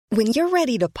When you're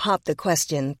ready to pop the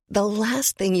question, the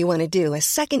last thing you want to do is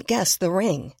second-guess the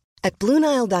ring. At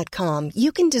BlueNile.com,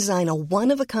 you can design a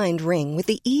one-of-a-kind ring with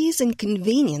the ease and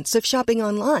convenience of shopping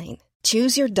online.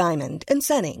 Choose your diamond and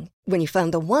setting. When you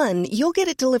find the one, you'll get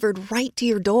it delivered right to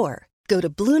your door. Go to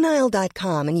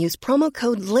BlueNile.com and use promo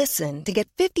code LISTEN to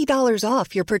get $50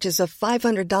 off your purchase of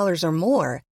 $500 or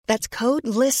more. That's code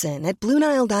LISTEN at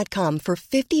BlueNile.com for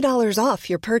 $50 off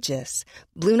your purchase.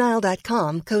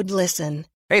 BlueNile.com, code LISTEN.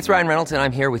 Hey, it's Ryan Reynolds, and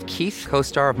I'm here with Keith,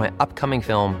 co-star of my upcoming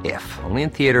film, If, only in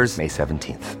theaters May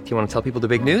 17th. Do you want to tell people the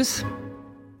big news?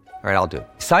 All right, I'll do it.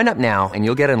 Sign up now and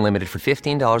you'll get unlimited for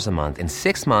 $15 a month and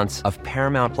 6 months of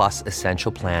Paramount Plus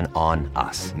Essential Plan on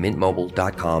us.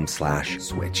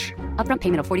 MintMobile.com/switch. Upfront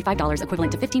payment of $45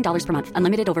 equivalent to $15 per month.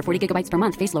 Unlimited over 40 gigabytes per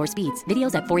month. Face lower speeds.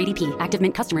 Videos at 480p. Active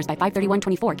Mint customers by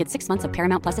 531.24 get 6 months of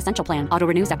Paramount Plus Essential Plan. Auto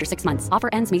renews after 6 months. Offer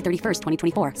ends May 31st,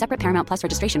 2024. Separate Paramount Plus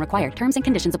registration required. Terms and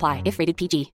conditions apply if rated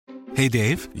PG. Hey,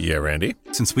 Dave. Yeah, Randy.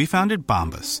 Since we founded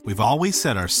Bombas, we've always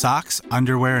said our socks,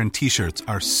 underwear, and T-shirts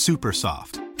are super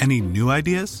soft. Any new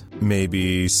ideas?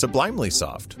 Maybe sublimely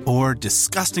soft. Or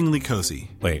disgustingly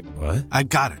cozy. Wait, what? I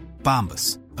got it.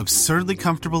 Bombas. Absurdly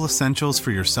comfortable essentials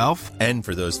for yourself and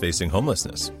for those facing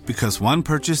homelessness. Because one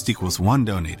purchased equals one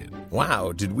donated.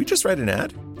 Wow, did we just write an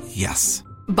ad? Yes.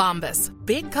 Bombas.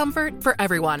 Big comfort for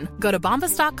everyone. Go to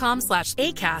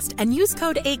bombas.com/ACAST and use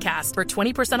code ACAST for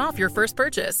 20% off your first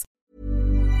purchase.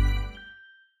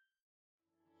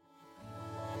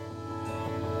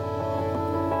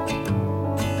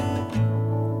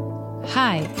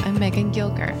 Hi, I'm Megan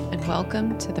Gilger, and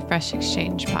welcome to the Fresh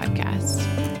Exchange podcast.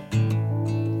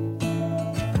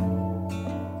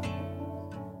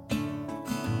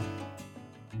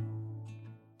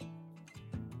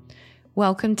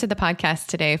 Welcome to the podcast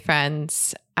today,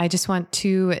 friends. I just want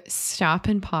to stop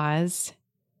and pause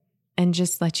and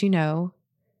just let you know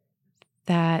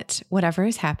that whatever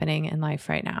is happening in life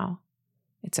right now,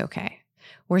 it's okay.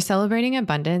 We're celebrating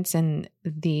abundance in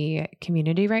the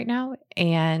community right now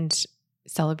and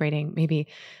celebrating maybe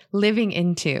living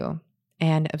into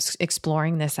and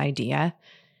exploring this idea.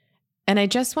 And I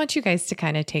just want you guys to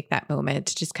kind of take that moment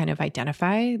to just kind of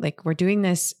identify, like, we're doing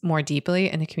this more deeply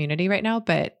in the community right now,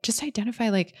 but just identify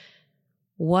like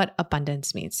what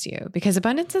abundance means to you, because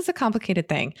abundance is a complicated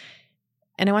thing.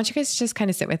 And I want you guys to just kind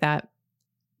of sit with that.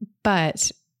 But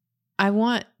I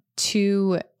want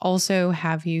to also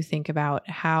have you think about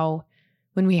how,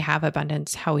 when we have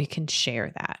abundance, how we can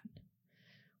share that.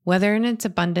 Whether it's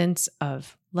abundance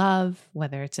of love,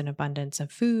 whether it's an abundance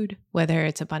of food, whether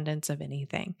it's abundance of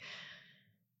anything.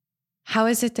 How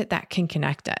is it that that can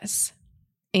connect us?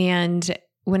 And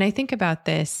when I think about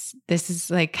this, this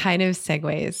is like kind of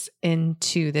segues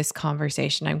into this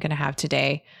conversation I'm going to have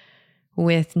today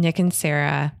with Nick and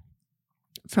Sarah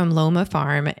from Loma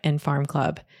Farm and Farm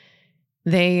Club.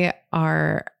 They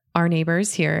are our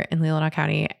neighbors here in Leelanau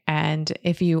County. And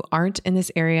if you aren't in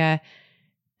this area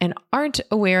and aren't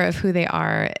aware of who they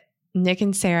are, Nick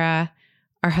and Sarah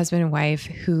are husband and wife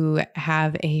who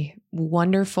have a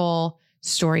wonderful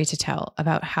story to tell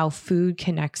about how food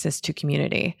connects us to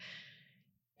community.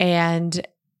 And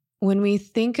when we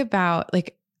think about,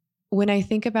 like, when I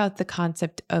think about the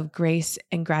concept of grace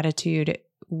and gratitude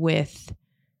with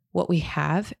what we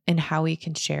have and how we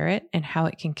can share it and how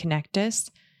it can connect us,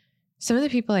 some of the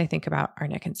people I think about are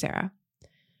Nick and Sarah,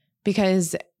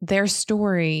 because their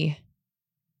story,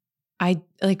 I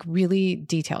like, really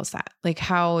details that, like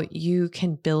how you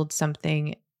can build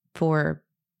something for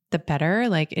the better.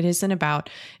 Like, it isn't about,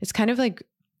 it's kind of like,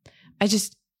 I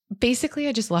just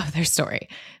love their story.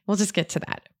 We'll just get to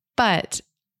that. But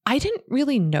I didn't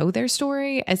really know their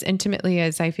story as intimately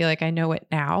as I feel like I know it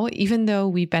now, even though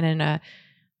we've been in a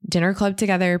dinner club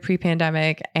together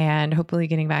pre-pandemic and hopefully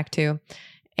getting back to.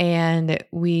 And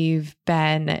we've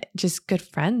been just good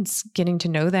friends, getting to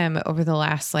know them over the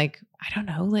last, like, I don't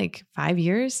know, like 5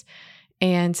 years.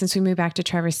 And since we moved back to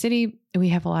Traverse City, we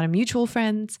have a lot of mutual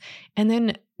friends. And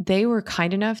then they were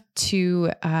kind enough to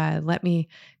let me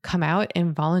come out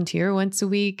and volunteer once a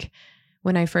week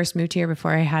when I first moved here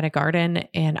before I had a garden.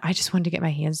 And I just wanted to get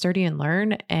my hands dirty and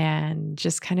learn and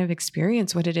just kind of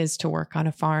experience what it is to work on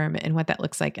a farm and what that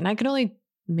looks like. And I could only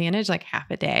manage like half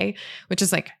a day, which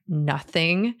is like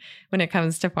nothing when it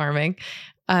comes to farming.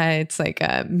 It's like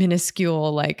a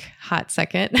minuscule, like hot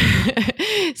second.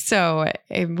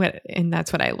 And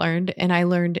that's what I learned. And I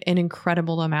learned an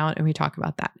incredible amount. And we talk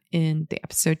about that in the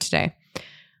episode today.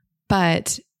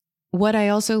 But what I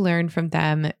also learned from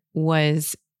them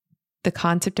was the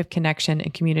concept of connection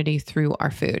and community through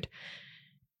our food.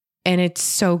 And it's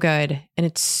so good. And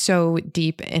it's so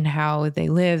deep in how they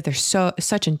live. They're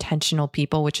such intentional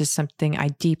people, which is something I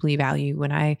deeply value.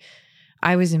 When I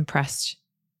was impressed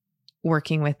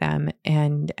working with them,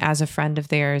 and as a friend of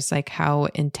theirs, like how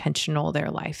intentional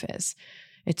their life is.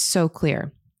 It's so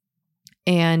clear.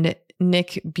 And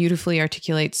Nick beautifully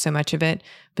articulates so much of it,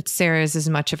 but Sarah is as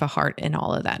much of a heart in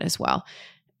all of that as well.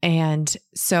 And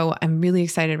so I'm really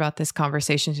excited about this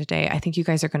conversation today. I think you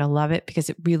guys are going to love it because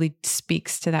it really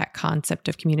speaks to that concept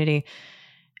of community.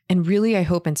 And really, I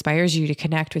hope inspires you to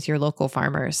connect with your local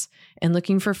farmers and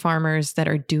looking for farmers that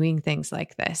are doing things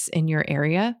like this in your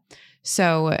area.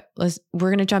 So we're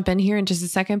going to jump in here in just a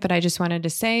second, but I just wanted to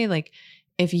say, like,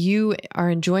 if you are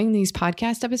enjoying these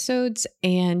podcast episodes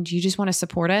and you just want to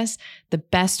support us, the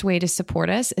best way to support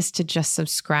us is to just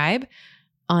subscribe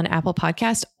on Apple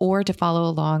Podcasts or to follow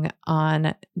along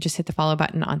just hit the follow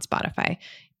button on Spotify.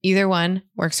 Either one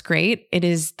works great. It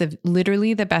is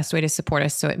literally the best way to support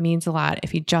us. So it means a lot.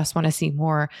 If you just want to see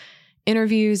more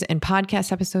interviews and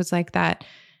podcast episodes like that,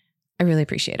 I really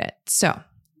appreciate it. So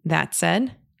that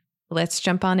said, let's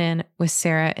jump on in with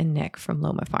Sarah and Nick from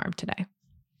Loma Farm today.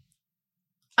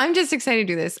 I'm just excited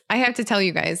to do this. I have to tell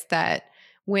you guys that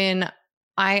when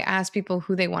I asked people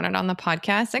who they wanted on the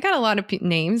podcast, I got a lot of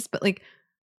names, but like,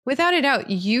 without a doubt,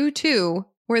 you two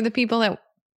were the people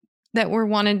that were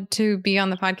wanted to be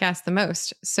on the podcast the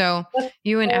most. So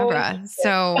you and Abra.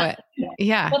 So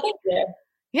yeah. Well, thank you.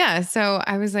 Yeah. So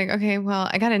I was like, okay, well,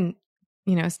 I got to,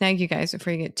 snag you guys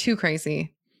before you get too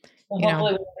crazy. Well,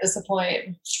 hopefully we won't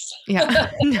disappoint. Yeah.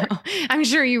 No, I'm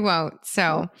sure you won't.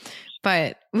 So,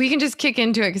 but we can just kick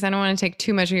into it because I don't want to take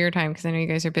too much of your time because I know you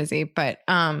guys are busy. But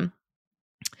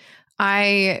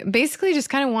I basically just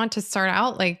kind of want to start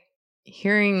out like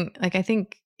hearing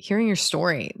your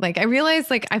story. Like I realized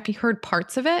like I've heard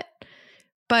parts of it,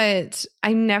 but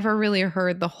I never really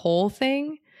heard the whole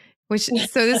thing,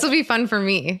 so this will be fun for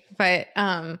me. But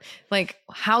like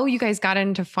how you guys got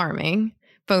into farming,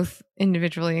 both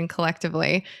individually and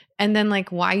collectively, and then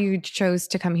like why you chose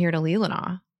to come here to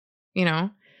Leelanau,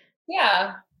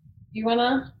 Yeah. You want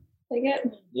to take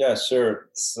it? Yeah, sure.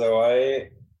 So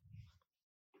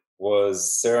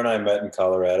Sarah and I met in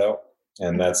Colorado,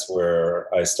 and that's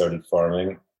where I started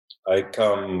farming. I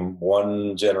come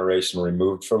one generation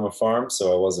removed from a farm,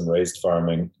 so I wasn't raised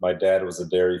farming. My dad was a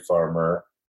dairy farmer,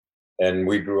 and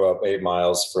we grew up 8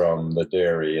 miles from the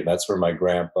dairy, and that's where my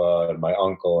grandpa and my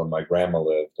uncle and my grandma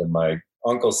lived, and my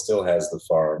uncle still has the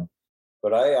farm.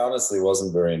 But I honestly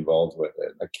wasn't very involved with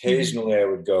it. Occasionally I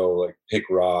would go like pick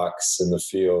rocks in the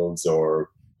fields or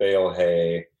bale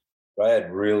hay, but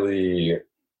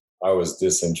I was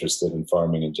disinterested in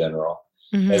farming in general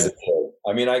as a kid.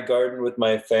 I mean, I garden with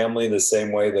my family the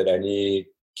same way that any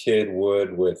kid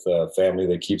would with a family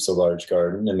that keeps a large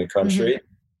garden in the country,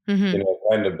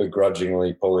 kind of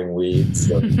begrudgingly pulling weeds,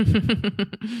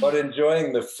 but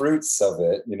enjoying the fruits of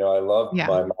it. I loved my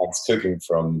mom's cooking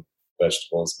from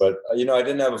vegetables, but I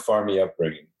didn't have a farmy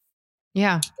upbringing.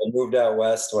 Yeah. I moved out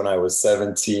west when I was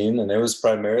 17, and it was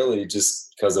primarily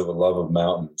just because of a love of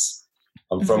mountains.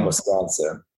 I'm from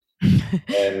Wisconsin.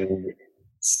 And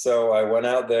so I went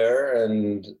out there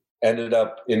and ended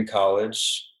up in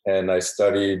college, and I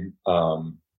studied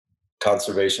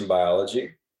conservation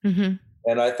biology.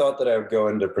 And I thought that I would go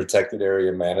into protected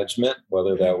area management,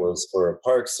 whether that was for a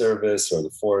park service or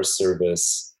the Forest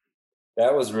Service.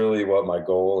 That was really what my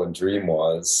goal and dream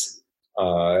was.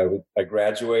 I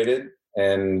graduated,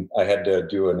 and I had to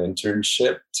do an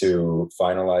internship to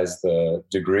finalize the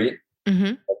degree.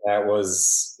 And that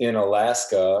was in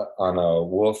Alaska on a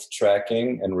wolf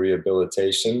tracking and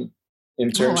rehabilitation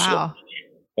internship. Oh, wow.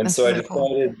 And that's so I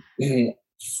decided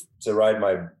to ride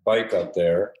my bike up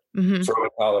there from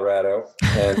Colorado.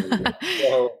 And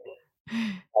so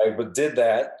I did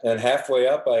that. And halfway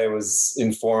up, I was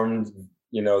informed,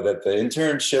 that the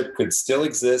internship could still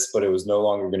exist, but it was no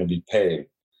longer going to be paid.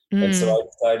 And so I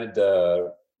decided to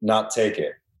not take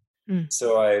it.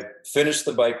 So I finished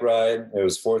the bike ride. It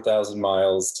was 4,000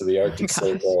 miles to the Arctic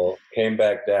Circle, came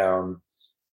back down,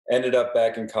 ended up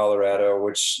back in Colorado,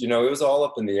 which, it was all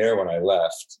up in the air when I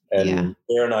left. And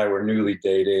Sarah and I were newly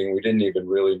dating. We didn't even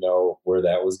really know where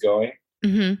that was going.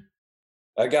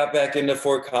 I got back into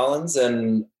Fort Collins,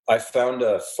 and I found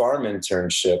a farm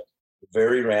internship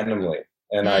very randomly.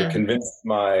 And I convinced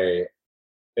my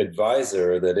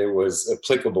advisor that it was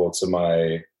applicable to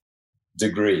my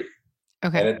degree.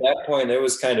 Okay. And at that point, it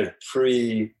was kind of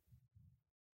pre-college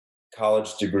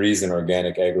degrees in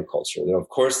organic agriculture. Of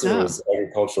course, there was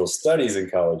agricultural studies in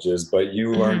colleges, but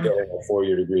you weren't getting a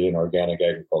 4-year degree in organic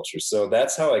agriculture. So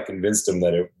that's how I convinced him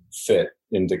that it fit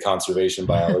into conservation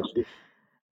biology.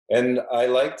 And I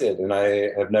liked it, and I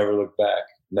have never looked back.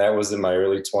 And that was in my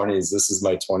early 20s. This is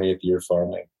my 20th year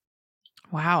farming.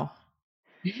 Wow.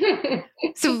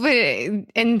 So,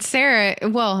 and Sarah,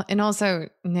 well, and also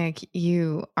Nick,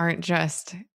 you aren't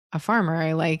just a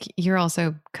farmer. Like, you're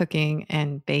also cooking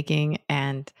and baking,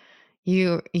 and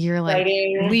you're like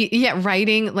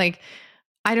writing. Like,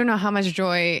 I don't know how much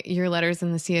joy your letters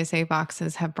in the CSA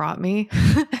boxes have brought me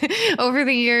over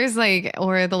the years, like,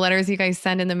 or the letters you guys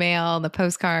send in the mail, the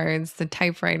postcards, the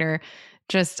typewriter,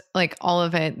 just like all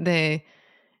of it.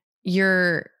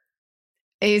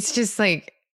 It's just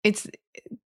like,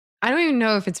 I don't even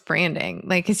know if it's branding.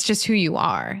 Like, it's just who you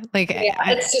are. Like,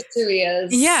 it's just who he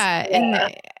is. Yeah.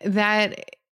 And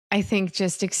that, I think,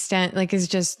 just is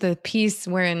just the piece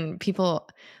wherein people,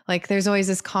 like, there's always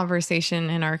this conversation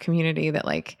in our community that,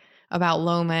 like, about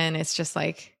Loma, and it's just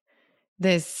like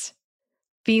this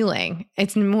feeling.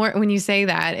 It's more when you say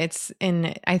that,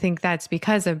 and I think that's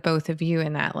because of both of you,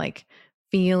 and that, like,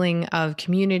 feeling of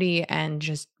community and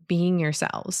just being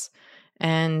yourselves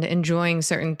and enjoying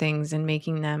certain things and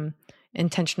making them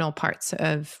intentional parts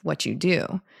of what you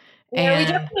do. Yeah,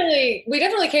 we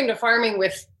definitely came to farming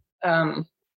with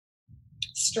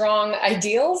strong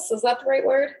ideals. Is that the right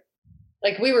word?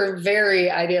 Like, we were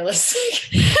very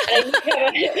idealistic. And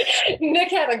Nick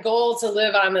had a goal to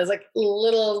live on as like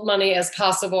little money as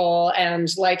possible.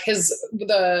 And like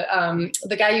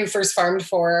the guy you first farmed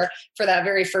for that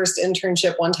very first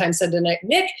internship one time said to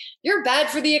Nick, you're bad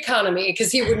for the economy,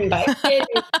 because he wouldn't buy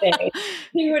anything.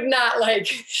 He would not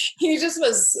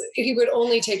he would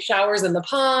only take showers in the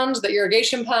pond, the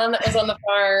irrigation pond that was on the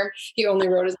farm. He only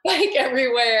rode his bike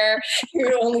everywhere. He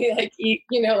would only like eat,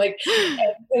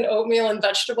 an oatmeal and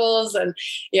vegetables. And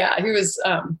yeah, he was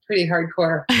pretty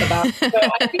hardcore about it. So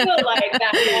I feel like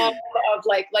that of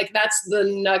like that's the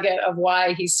nugget of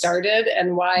why he started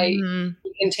and why he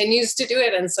continues to do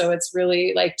it. And so it's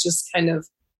really like just kind of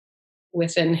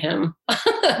within him.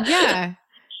 Yeah.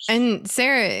 And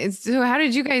Sarah, so how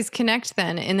did you guys connect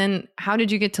then? And then how did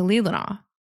you get to Leelanau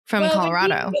from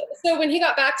Colorado? When he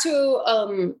got back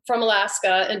to from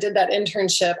Alaska and did that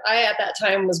internship, I at that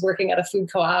time was working at a food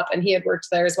co-op, and he had worked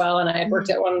there as well. And I had worked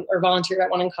at one, or volunteered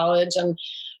at one in college. And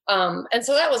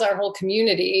so that was our whole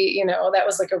community, that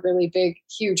was like a really big,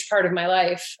 huge part of my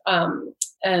life.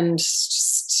 And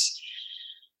just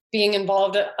being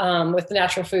involved with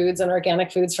natural foods and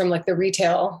organic foods from like the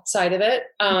retail side of it.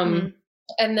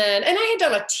 And I had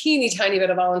done a teeny tiny bit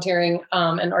of volunteering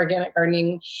and organic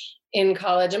gardening in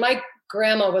college. And my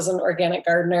grandma was an organic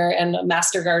gardener and a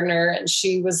master gardener, and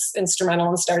she was instrumental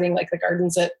in starting like the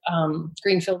gardens at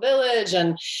Greenfield Village.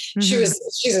 And she's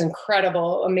an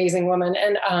incredible, amazing woman.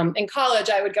 And in college,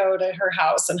 I would go to her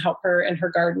house and help her in her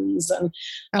gardens. And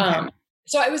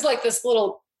so I was like this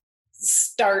little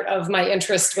start of my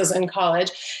interest was in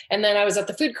college. And then I was at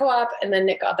the food co-op, and then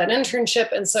Nick got that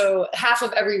internship. And so half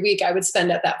of every week I would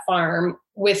spend at that farm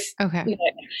with Nick,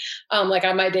 like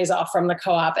on my days off from the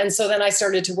co-op. And so then I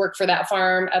started to work for that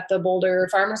farm at the Boulder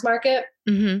Farmers Market.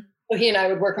 So he and I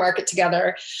would work market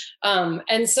together.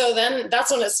 And so then that's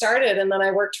when it started. And then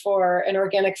I worked for an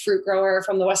organic fruit grower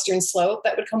from the Western Slope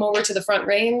that would come over to the Front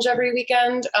Range every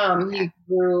weekend. He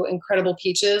grew incredible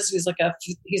peaches. He's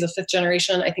a fifth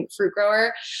generation, I think, fruit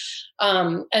grower.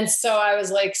 And so I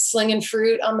was like slinging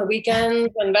fruit on the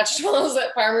weekends and vegetables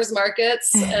at farmers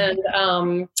markets. And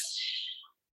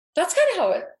that's kind of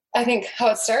how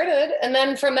it started. And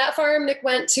then from that farm, Nick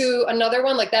went to another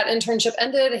one. Like, that internship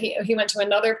ended. He went to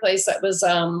another place that was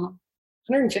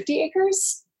 150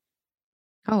 acres.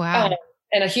 Oh, wow.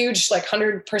 And a huge, like,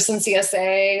 100-person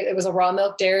CSA. It was a raw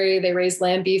milk dairy. They raised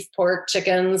lamb, beef, pork,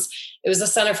 chickens. It was a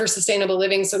center for sustainable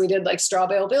living. So we did like straw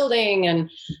bale building, and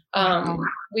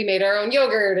we made our own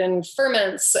yogurt and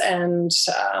ferments. And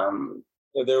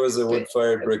there was a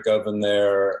wood-fired brick oven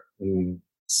there, and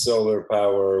solar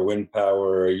power, wind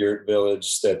power, a yurt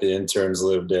village that the interns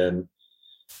lived in.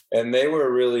 And they were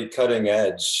really cutting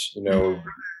edge.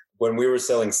 When we were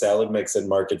selling salad mix at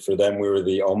market for them, we were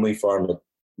the only farm at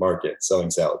market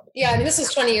selling salad mix. Yeah, I mean, this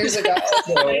was 20 years ago.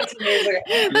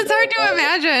 That's hard to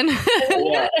imagine.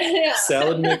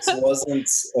 Salad mix wasn't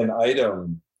an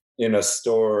item in a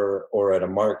store or at a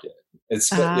market. It's,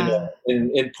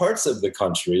 in parts of the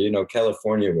country,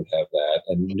 California would have that,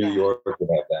 and New York would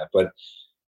have that. But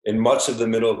in much of the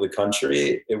middle of the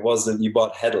country, it wasn't. You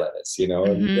bought head lettuce, and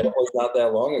that was not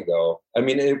that long ago. I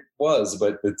mean, it was,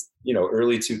 but it's,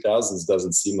 early 2000s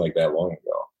doesn't seem like that long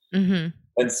ago.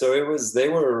 And so they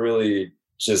were really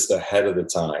just ahead of the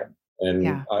time. And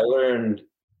I learned.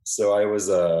 So I was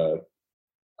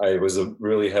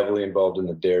really heavily involved in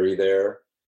the dairy there.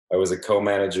 I was a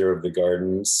co-manager of the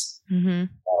gardens.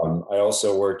 I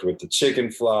also worked with the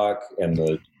chicken flock and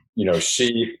the,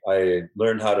 sheep. I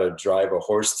learned how to drive a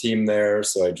horse team there.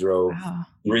 So I drove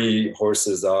 3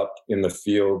 horses up in the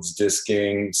fields,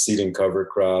 disking, seeding cover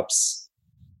crops.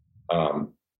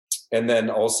 And then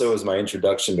also as my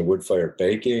introduction to wood fire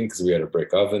baking, because we had a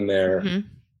brick oven there.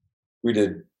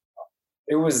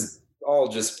 It was all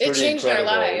just pretty It changed incredible.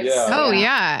 our lives. Yeah. Oh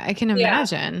yeah, I can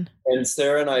imagine. And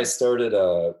Sarah and I started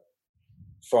a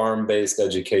farm-based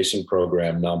education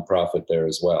program, nonprofit there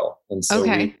as well. And so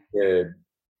we did,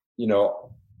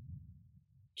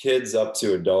 kids up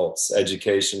to adults,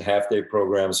 education, half-day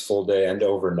programs, full day and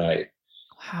overnight.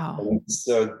 Wow. And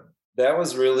so that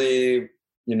was really,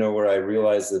 where I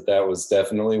realized that was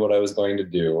definitely what I was going to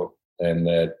do, and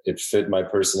that it fit my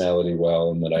personality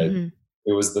well, and that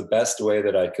it was the best way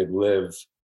that I could live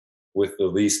with the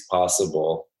least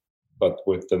possible, but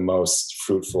with the most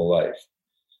fruitful life.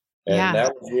 And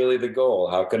that was really the goal.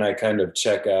 How can I kind of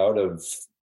check out of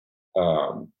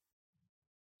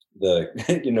the,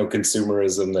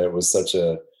 consumerism that was such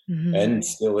a, and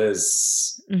still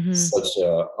is such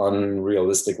a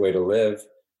unrealistic way to live,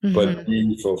 but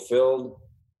be fulfilled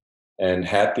and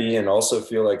happy, and also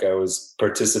feel like I was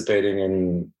participating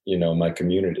in, my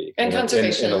community and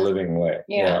conservation in a living way.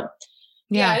 Yeah,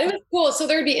 it was cool. So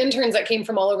there'd be interns that came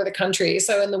from all over the country.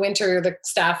 So in the winter, the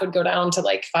staff would go down to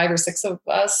like 5 or 6 of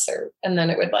us, and then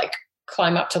it would like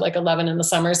climb up to like 11 in the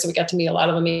summer. So we got to meet a lot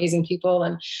of amazing people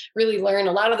and really learn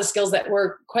a lot of the skills that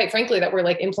were, quite frankly, that we're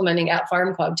like implementing at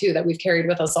Farm Club too, that we've carried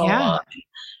with us all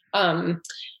along.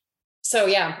 So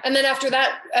yeah. And then after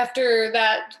that,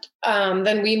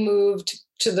 then we moved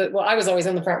to I was always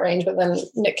in the Front Range, but then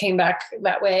Nick came back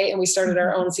that way, and we started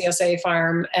our own CSA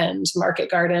farm and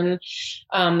market garden.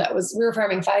 We were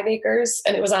farming 5 acres,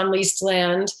 and it was on leased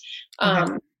land.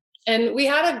 And we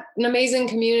had an amazing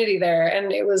community there,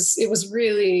 and it was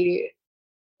great.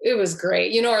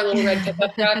 Our little red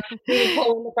pickup truck, we would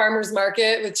pull in the farmer's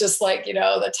market with just like,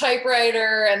 the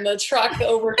typewriter and the truck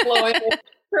overflowing with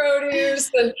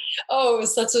produce, and it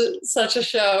was such a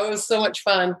show. It was so much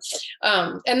fun.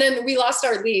 And then we lost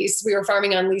our lease. We were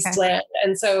farming on leased land,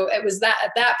 and so it was that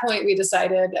at that point we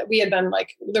decided that we had been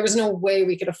like, there was no way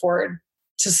we could afford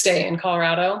to stay in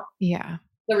Colorado. Yeah,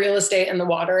 the real estate and the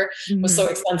water was so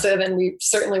expensive, and we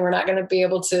certainly were not going to be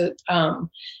able to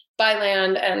buy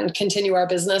land and continue our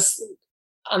business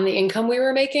on the income we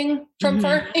were making from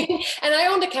farming. And I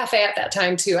owned a cafe at that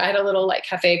time too. I had a little like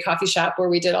cafe coffee shop where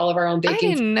we did all of our own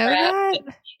baking. I didn't know that.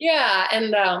 Yeah.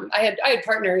 And I had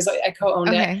partners. I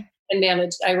co-owned it and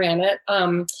managed, I ran it.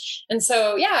 And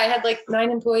so, I had like 9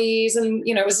 employees, and,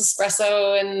 it was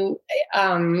espresso, and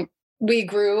we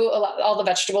grew all the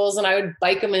vegetables, and I would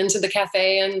bike them into the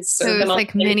cafe and serve them. So it was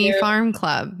like mini farm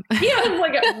club. Yeah, it was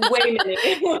like a way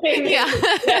mini. Yeah.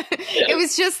 It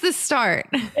was just the start.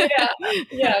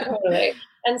 Yeah, totally.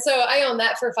 And so I owned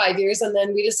that for 5 years, and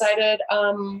then we decided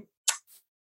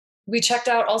we checked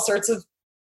out all sorts of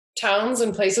towns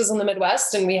and places in the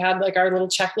Midwest, and we had like our little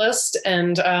checklist,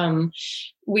 and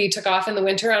we took off in the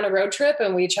winter on a road trip,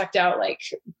 and we checked out like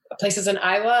places in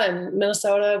Iowa and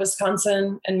Minnesota,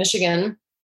 Wisconsin, and Michigan.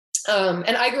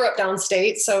 And I grew up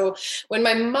downstate. So when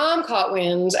my mom caught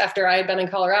wind after I had been in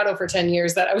Colorado for 10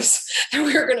 years that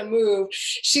we were going to move,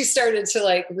 she started to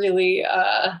like really,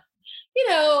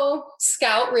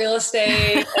 scout real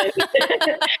estate and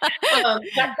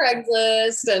check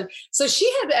Craigslist. And so she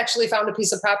had actually found a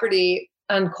piece of property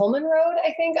on Coleman Road,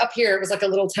 I think, up here. It was like a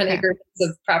little 10-acre piece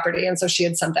of property. And so she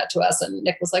had sent that to us, and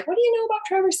Nick was like, "What do you know about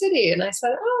Traverse City?" And I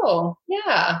said, "Oh,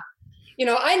 yeah."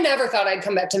 I never thought I'd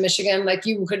come back to Michigan. Like,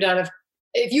 you could not have,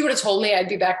 if you would have told me I'd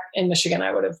be back in Michigan,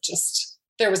 I would have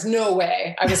there was no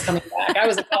way I was coming back. I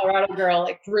was a Colorado girl,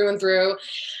 like through and through.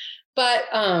 But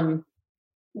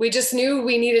we just knew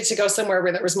we needed to go somewhere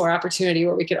where there was more opportunity,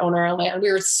 where we could own our own land.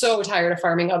 We were so tired of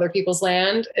farming other people's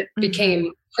land. It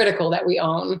became critical that we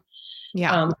own.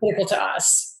 Critical to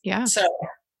us. Yeah. So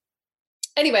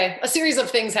anyway, a series of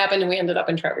things happened, and we ended up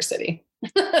in Traverse City.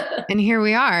 And here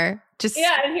we are.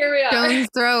 And here we are. Stone's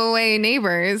throw away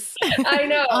neighbors. I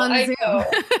know. I know.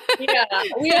 Yeah.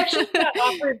 We actually got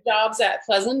offered jobs at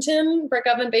Pleasanton Brick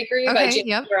Oven Bakery by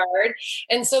James Gerard.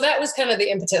 And so that was kind of the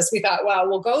impetus. We thought, wow,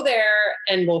 we'll go there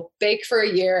and we'll bake for a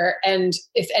year. And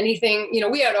if anything,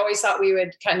 we had always thought we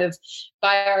would kind of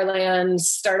buy our land,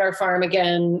 start our farm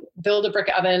again, build a brick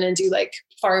oven, and do like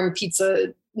farm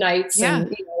pizza nights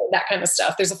and that kind of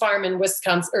stuff. There's a farm in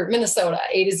Wisconsin or Minnesota,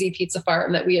 A to Z Pizza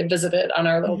Farm, that we had visited on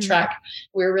our little trek.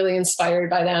 We were really inspired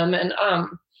by them. And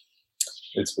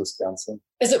it's Wisconsin.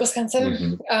 Is it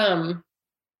Wisconsin?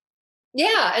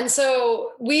 Yeah. And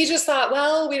so we just thought,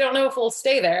 well, we don't know if we'll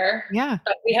stay there. Yeah.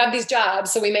 But we have these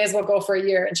jobs, so we may as well go for a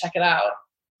year and check it out.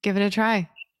 Give it a try.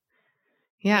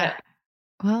 Yeah.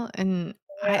 Well, and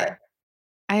I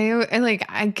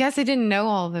guess I didn't know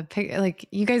all the like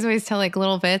you guys always tell like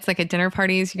little bits, like at dinner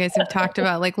parties, you guys have talked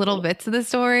about like little bits of the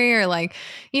story or like,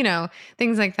 you know,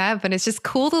 things like that. But it's just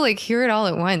cool to like hear it all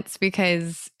at once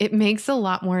because it makes a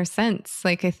lot more sense.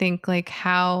 Like, I think like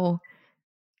how,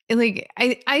 like,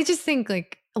 I just think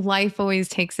like life always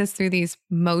takes us through these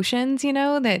motions, you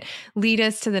know, that lead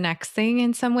us to the next thing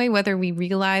in some way, whether we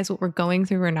realize what we're going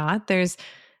through or not. There's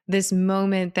this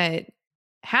moment that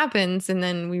happens and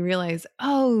then we realize,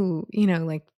 oh, you know,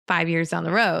 like 5 years down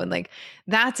the road, like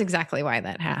that's exactly why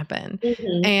that happened.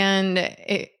 And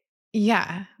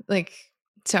like,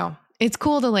 so it's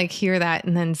cool to like hear that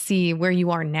and then see where you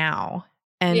are now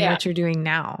and what you're doing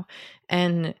now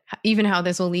and even how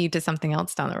this will lead to something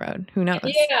else down the road. Who knows?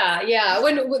 Yeah.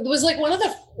 When it was like one of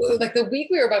the week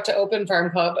we were about to open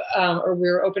Farm Club, or we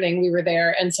were opening, we were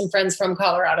there, and some friends from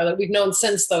Colorado that we've known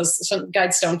since some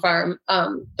Guidestone Farm,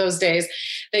 those days,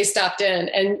 they stopped in,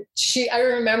 and I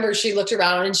remember she looked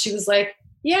around and she was like,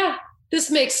 yeah,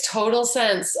 this makes total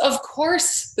sense. Of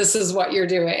course, this is what you're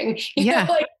doing. You know,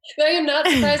 like, I am not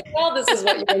surprised at all. This is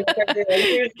what you're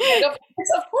doing. Like,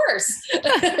 of course.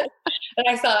 And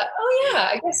I thought, oh yeah,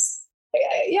 I guess,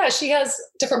 yeah, she has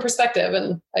different perspective,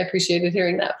 and I appreciated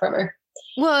hearing that from her.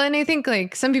 Well, and I think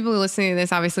like some people listening to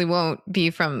this obviously won't be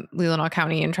from Leelanau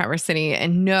County and Traverse City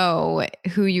and know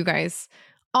who you guys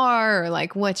are or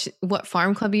like what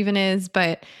Farm Club even is.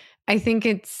 But I think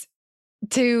it's,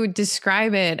 to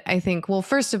describe it, I think, well,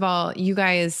 first of all, you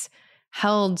guys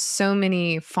held so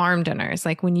many farm dinners.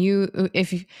 Like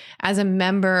if you, as a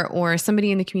member or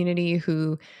somebody in the community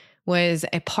who was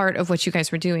a part of what you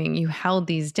guys were doing, you held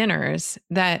these dinners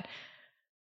that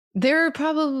there are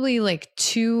probably like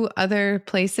 2 other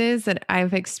places that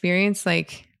I've experienced,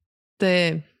 like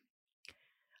I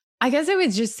guess I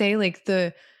would just say like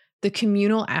the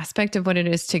communal aspect of what it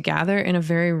is to gather in a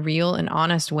very real and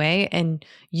honest way. And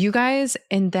you guys,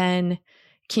 and then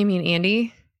Kimmy and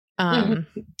Andy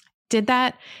did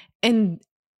that. And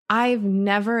I've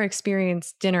never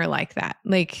experienced dinner like that.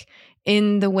 Like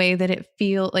in the way that it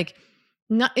feels like,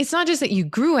 it's not just that you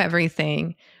grew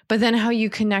everything, but then how you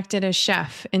connected a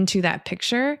chef into that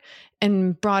picture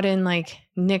and brought in like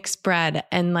Nick's bread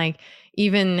and like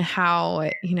even how,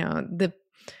 you know, the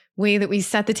way that we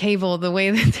set the table, the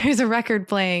way that there's a record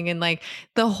playing and like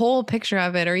the whole picture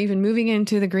of it, or even moving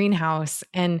into the greenhouse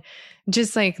and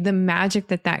just like the magic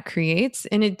that creates.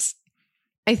 And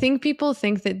I think people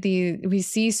think that we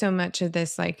see so much of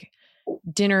this like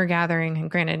dinner gathering,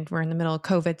 and granted we're in the middle of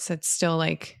COVID, so it's still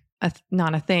like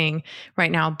not a thing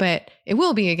right now, but it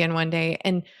will be again one day.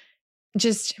 And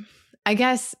just, I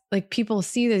guess like people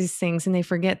see these things and they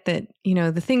forget that, you know,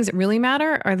 the things that really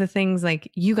matter are the things like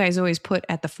you guys always put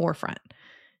at the forefront,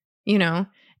 you know?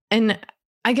 And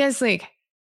I guess like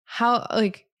how,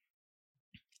 like,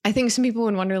 I think some people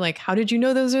would wonder like, how did you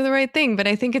know those are the right thing? But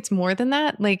I think it's more than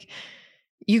that. Like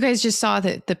you guys just saw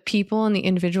that the people and the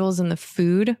individuals and the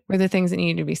food were the things that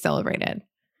needed to be celebrated.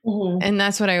 And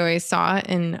that's what I always saw.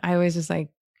 And I always was like,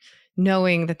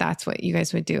 knowing that that's what you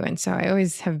guys would do. And so I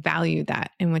always have valued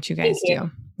that in what you guys do.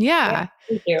 Yeah.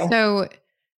 Thank you. So,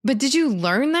 but did you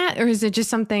learn that, or is it just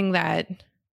something that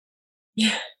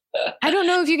I don't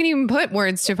know if you can even put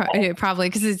words to probably,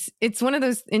 because it's one of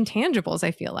those intangibles,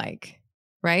 I feel like,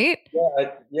 right?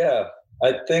 Yeah.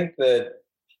 I think that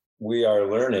we are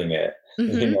learning it,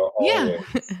 you know,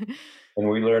 always. And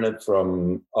we learn it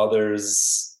from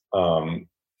others.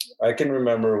 I can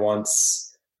remember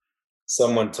once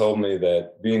someone told me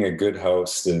that being a good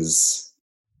host is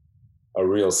a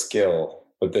real skill,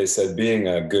 but they said being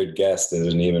a good guest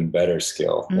is an even better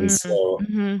skill. And so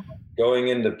going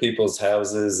into people's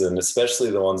houses, and especially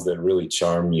the ones that really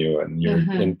charm you and you're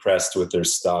impressed with their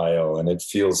style and it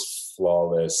feels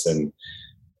flawless and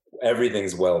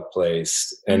everything's well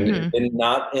placed, and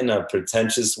not in a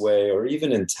pretentious way or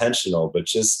even intentional, but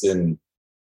just in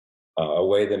a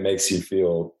way that makes you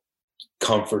feel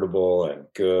comfortable and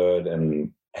good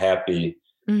and happy.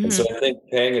 And so I think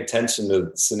paying attention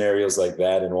to scenarios like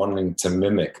that and wanting to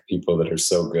mimic people that are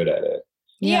so good at it.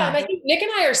 Yeah. And I think Nick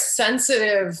and I are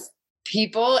sensitive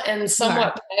people and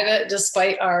somewhat private,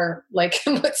 despite our, like,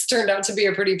 what's turned out to be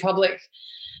a pretty public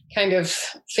kind of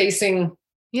facing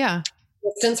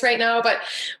distance right now, but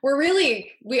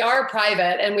we are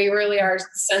private and we really are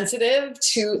sensitive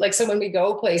to like, so when we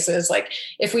go places, like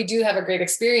if we do have a great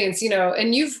experience,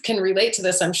 and you can relate to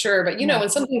this, I'm sure, but when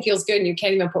something feels good and you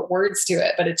can't even put words to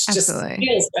it, but it's just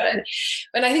feels good.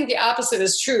 And I think the opposite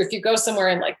is true. If you go somewhere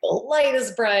and like the light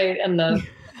is bright and the,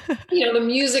 the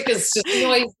music is just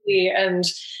noisy, and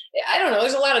I don't know,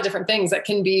 there's a lot of different things that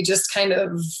can be just kind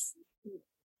of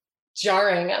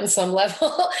jarring on some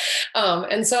level.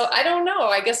 And so I don't know,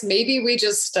 I guess maybe we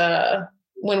just,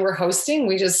 when we're hosting,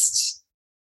 we just,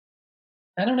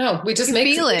 I don't know, we just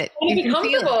make feel it. We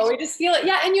just feel it.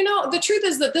 Yeah. And the truth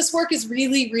is that this work is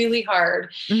really, really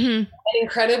hard and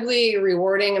incredibly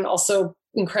rewarding and also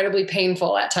incredibly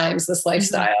painful at times, this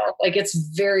lifestyle. Like it's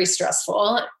very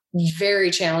stressful,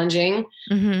 very challenging,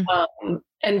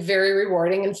 and very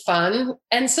rewarding and fun.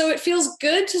 And so it feels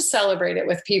good to celebrate it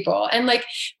with people. And like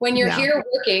when you're here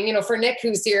working, for Nick,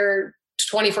 who's here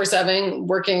 24/7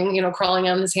 working, crawling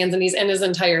on his hands and knees, and his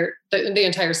the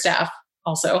entire staff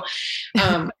also,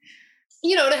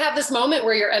 to have this moment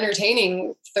where you're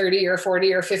entertaining 30 or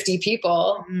 40 or 50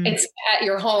 people, it's at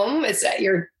your home, it's at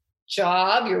your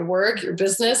job, your work, your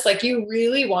business. Like you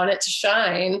really want it to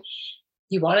shine.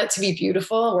 You want it to be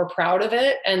beautiful. We're proud of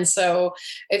it. And so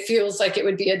it feels like it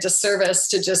would be a disservice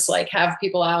to just like have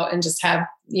people out and just have,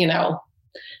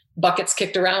 buckets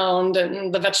kicked around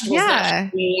and the vegetables not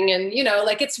shining. And,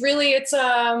 it's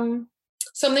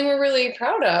something we're really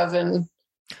proud of. And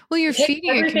well, you're feeding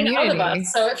a community out of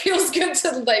us, so it feels good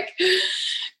to like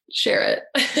share it.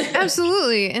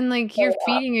 Absolutely. And like you're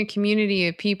feeding a community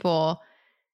of people,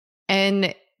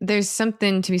 and there's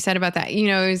something to be said about that.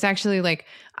 It was actually like,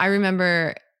 I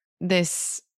remember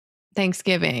this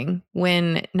Thanksgiving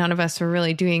when none of us were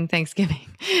really doing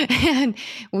Thanksgiving, and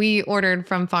we ordered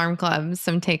from Farm Club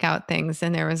some takeout things.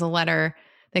 And there was a letter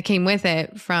that came with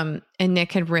it and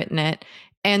Nick had written it,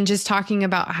 and just talking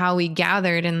about how we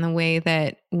gathered in the way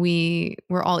that we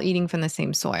were all eating from the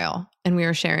same soil and we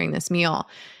were sharing this meal.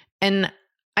 And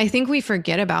I think we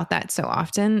forget about that so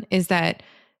often, is that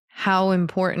how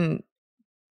important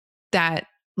that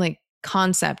like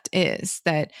concept is,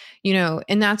 that,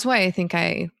 and that's why I think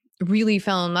I really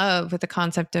fell in love with the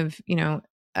concept of,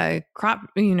 a crop,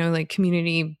 like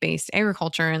community-based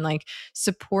agriculture and like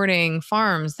supporting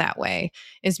farms that way,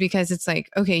 is because it's like,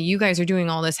 okay, you guys are doing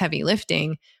all this heavy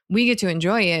lifting. We get to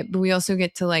enjoy it, but we also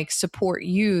get to like support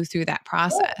you through that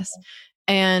process.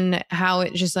 And how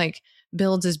it just like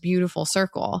builds this beautiful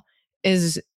circle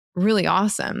is really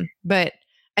awesome. But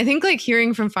I think like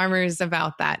hearing from farmers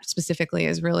about that specifically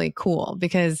is really cool,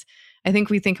 because I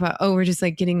think we think about, we're just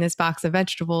like getting this box of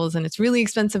vegetables and it's really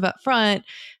expensive up front.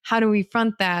 How do we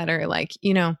front that? Or like,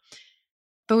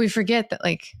 but we forget that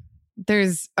like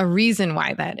there's a reason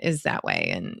why that is that way.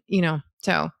 And,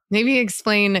 so maybe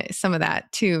explain some of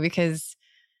that too, because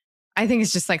I think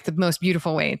it's just like the most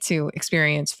beautiful way to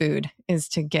experience food is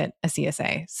to get a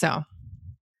CSA. So.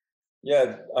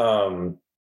 Yeah.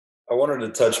 I wanted to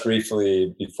touch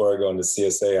briefly before I go into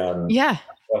CSA on the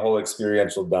whole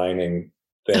experiential dining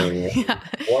thing.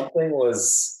 One thing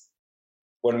was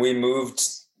when we moved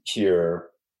here,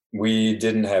 we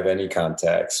didn't have any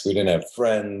contacts. We didn't have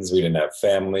friends. We didn't have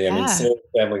family. I mean, Sarah's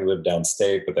family lived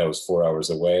downstate, but that was 4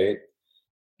 hours away.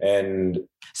 And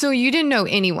so you didn't know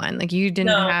anyone, like you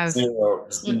didn't have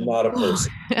not a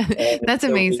person. That's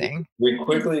amazing. We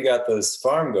quickly got this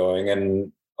farm going,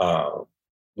 and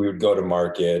we would go to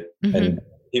market and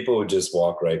people would just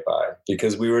walk right by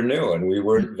because we were new and we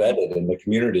weren't vetted in the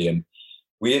community. And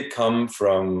we had come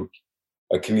from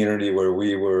a community where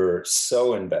we were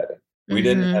so embedded. We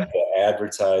didn't have to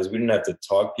advertise. We didn't have to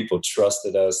talk. People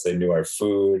trusted us. They knew our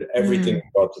food. Everything we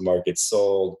brought to market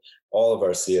sold. All of our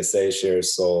CSA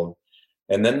shares sold.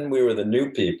 And then we were the new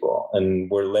people,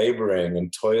 and we're laboring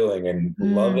and toiling and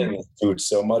loving the food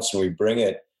so much. And we bring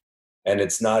it and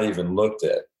it's not even looked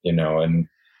at, and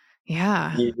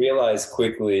we realized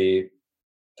quickly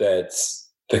that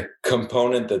the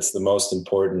component that's the most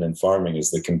important in farming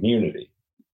is the community.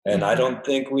 And I don't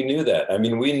think we knew that. I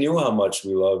mean, we knew how much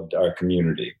we loved our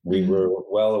community. We were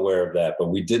well aware of that, but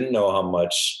we didn't know how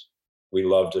much we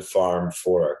loved to farm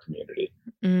for our community.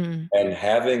 And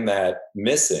having that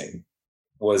missing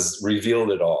was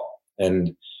revealed it all.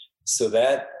 And so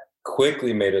that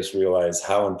quickly made us realize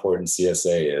how important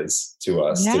CSA is to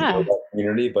us to build that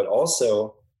community, but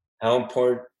also how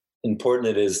important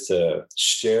it is to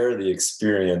share the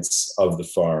experience of the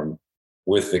farm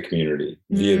with the community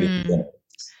via the event.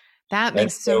 That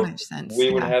makes so much sense.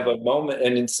 We would have a moment,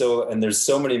 and there's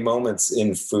so many moments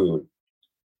in food.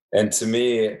 And to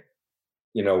me,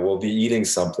 we'll be eating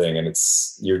something and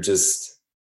you're just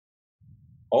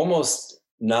almost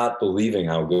not believing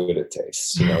how good it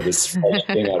tastes. You know, this fresh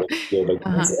thing out of the field. Like,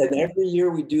 and every year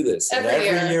we do this. And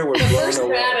every year we're first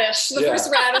blown away. radish. The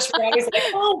first radish, we're always like,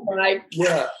 oh my.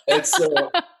 Yeah. And so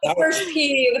the first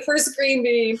pea, the first green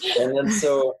bean. And then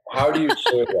so how do you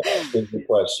share that is the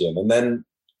question. And then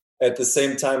at the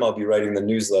same time, I'll be writing the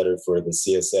newsletter for the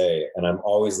CSA, and I'm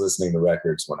always listening to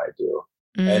records when I do,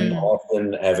 and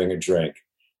often having a drink.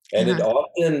 And it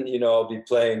often, you know, I'll be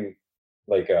playing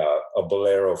like a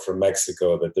bolero from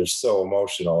Mexico that they're so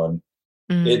emotional, and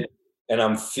and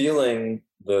I'm feeling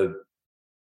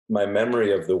my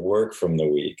memory of the work from the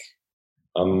week.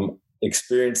 I'm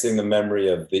experiencing the memory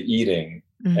of the eating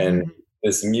and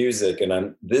this music,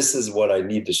 and this is what I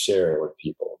need to share with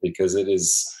people, because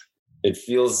it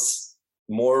feels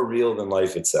more real than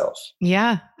life itself.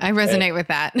 Yeah, I resonate with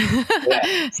that.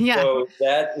 Yeah. So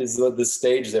that is the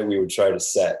stage that we would try to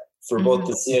set for both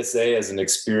the CSA as an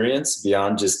experience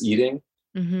beyond just eating,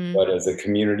 but as a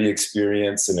community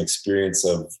experience, an experience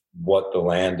of what the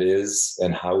land is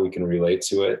and how we can relate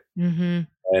to it.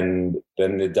 And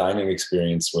then the dining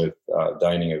experience with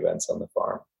dining events on the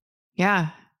farm. Yeah.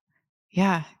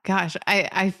 Yeah. Gosh,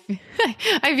 I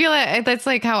feel like that's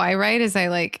like how I write, is I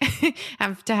like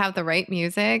have to have the right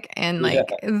music and like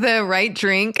the right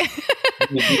drink.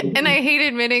 And I hate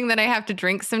admitting that I have to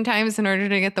drink sometimes in order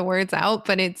to get the words out,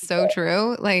 but it's so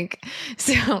true. Like,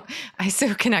 so I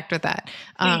so connect with that.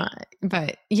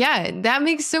 But yeah, that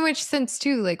makes so much sense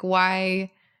too. Like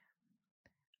why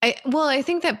I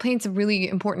think that paints a really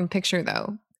important picture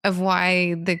though of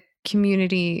why the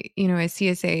community, you know, as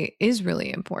CSA is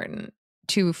really important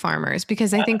to farmers,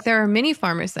 because I think there are many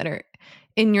farmers that are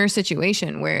in your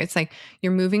situation where it's like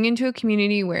you're moving into a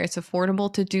community where it's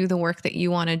affordable to do the work that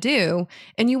you want to do,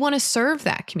 and you want to serve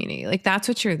that community. Like that's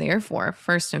what you're there for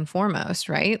first and foremost,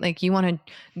 right? Like you want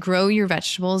to grow your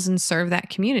vegetables and serve that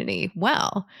community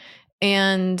well.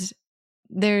 And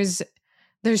there's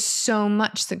so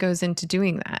much that goes into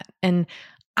doing that. And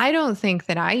I don't think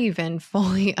that I even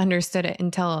fully understood it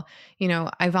until, you know,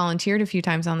 I volunteered a few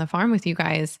times on the farm with you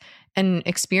guys and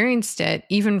experienced it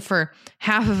even for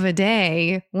half of a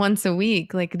day, once a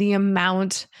week, like the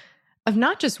amount of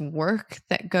not just work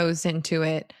that goes into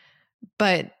it,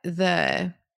 but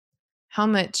how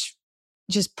much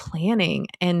just planning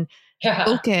and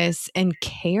focus and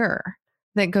care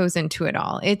that goes into it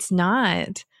all. It's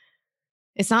not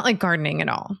like gardening at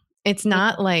all. It's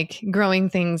not like growing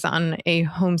things on a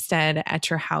homestead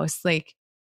at your house. Like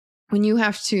when you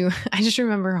have to, I just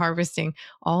remember harvesting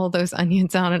all those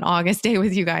onions on an August day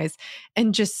with you guys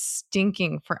and just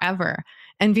stinking forever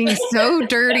and being so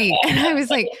dirty. And I was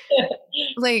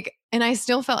like, and I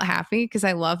still felt happy because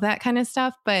I love that kind of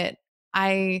stuff. But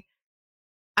I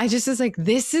just was like,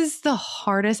 this is the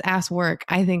hardest ass work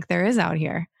I think there is out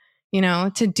here, you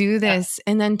know, to do this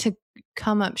and then to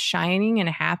come up shining and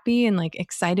happy and like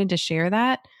excited to share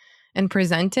that and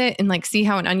present it and like see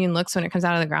how an onion looks when it comes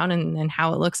out of the ground and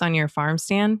how it looks on your farm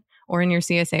stand or in your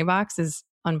CSA box is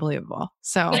unbelievable.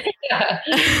 So,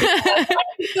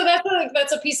 so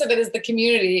that's a piece of it, is the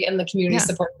community and the community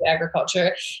support of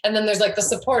agriculture. And then there's like the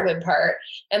supported part.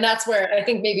 And that's where I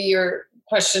think maybe your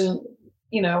question,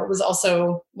 you know, was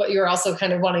also what you were also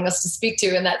kind of wanting us to speak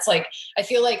to. And that's like, I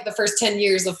feel like the first 10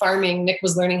 years of farming, Nick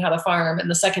was learning how to farm. And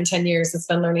the second 10 years, it's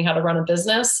been learning how to run a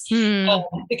business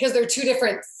because they're two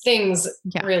different things,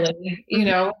 really, you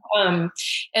know?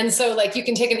 And so like you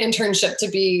can take an internship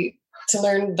to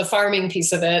learn the farming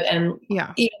piece of it and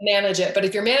even manage it. But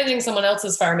if you're managing someone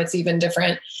else's farm, it's even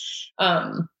different.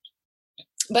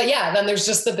 But yeah, then there's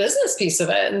just the business piece of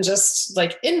it and just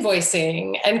like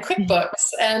invoicing and QuickBooks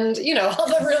and, you know, all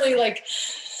the really like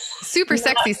super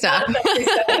sexy stuff.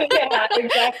 Yeah,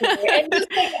 exactly. And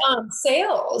just like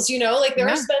sales, you know, like there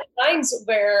are spent times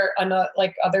where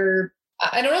like other,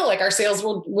 I don't know, like our sales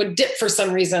would dip for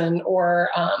some reason or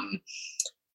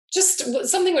just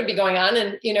something would be going on.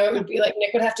 And, you know, it would be like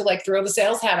Nick would have to like throw the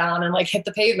sales hat on and like hit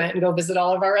the pavement and go visit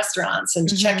all of our restaurants and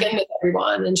check in with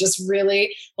everyone and just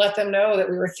really let them know that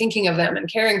we were thinking of them and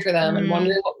caring for them and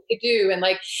wondering what we could do. And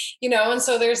like, you know, and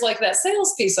so there's like that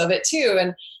sales piece of it too.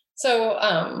 And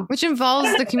so, which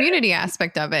involves the community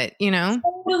aspect of it, you know?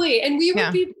 Totally. And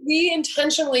we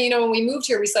intentionally, you know, when we moved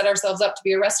here, we set ourselves up to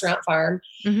be a restaurant farm.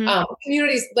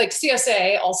 Communities like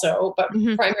CSA also, but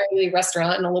primarily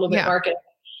restaurant and a little bit market.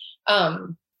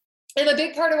 And a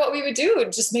big part of what we would do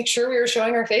would just make sure we were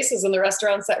showing our faces in the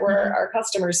restaurants that were our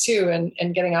customers too,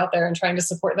 and getting out there and trying to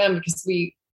support them, because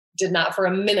we did not for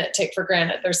a minute take for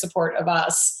granted their support of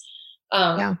us.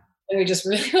 And we just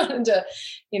really wanted to,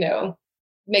 you know,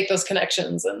 make those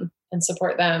connections and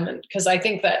support them. And because I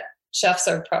think that chefs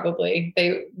are probably,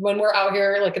 when we're out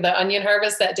here, like the onion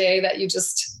harvest that day that you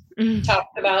just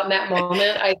talked about in that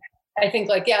moment, I think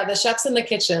like, yeah, the chefs in the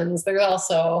kitchens, they're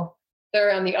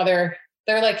on the other,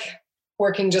 they're like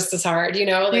working just as hard, you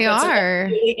know, like they are. A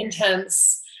really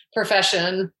intense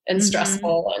profession and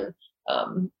stressful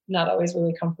and not always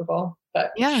really comfortable.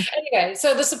 But anyway,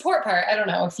 so the support part, I don't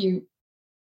know if you.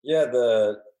 Yeah,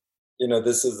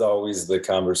 this is always the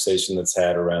conversation that's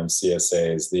had around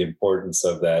CSA is the importance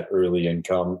of that early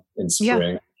income in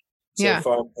spring.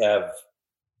 Farms have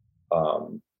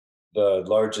the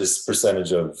largest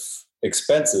percentage of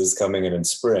expenses coming in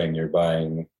spring. You're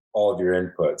buying all of your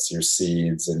inputs, your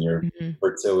seeds and your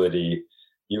fertility.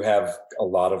 You have a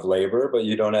lot of labor, but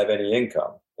you don't have any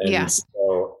income. And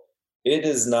so it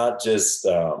is not just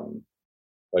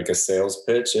like a sales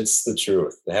pitch. It's the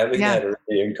truth. Having that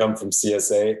early income from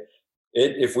CSA,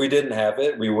 if we didn't have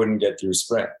it, we wouldn't get through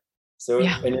spring. So,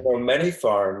 and many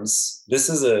farms, this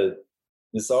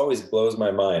always blows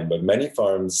my mind, but many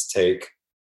farms take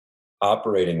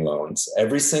operating loans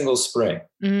every single spring.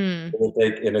 And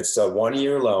it's a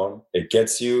 1-year loan. It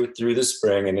gets you through the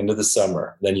spring and into the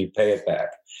summer. Then you pay it back.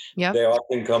 They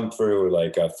often come through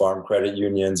like farm credit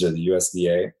unions or the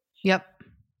USDA.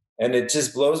 And it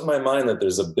just blows my mind that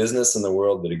there's a business in the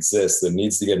world that exists that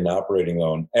needs to get an operating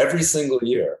loan every single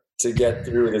year to get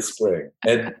through the spring.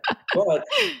 But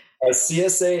a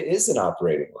CSA is an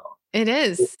operating loan. It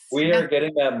is. We are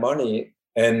getting that money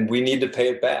and we need to pay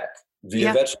it back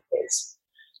via vegetables.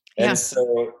 And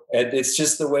so it's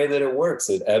just the way that it works.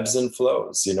 It ebbs and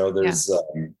flows. There's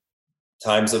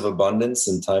times of abundance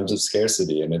and times of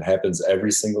scarcity, and it happens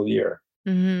every single year.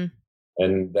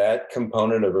 And that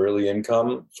component of early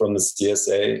income from the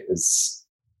CSA is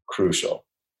crucial.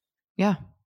 And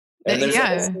there's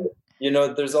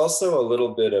also, there's also a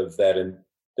little bit of that. And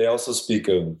they also speak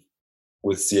of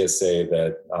with CSA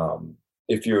that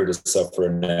if you were to suffer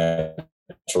a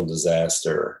natural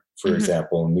disaster, for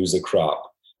example, and lose a crop,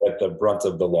 that the brunt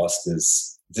of the loss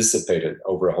is dissipated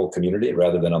over a whole community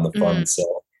rather than on the farm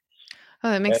itself. Oh,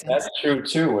 that makes sense. That's true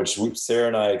too, which Sarah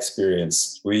and I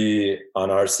experienced. On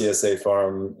our CSA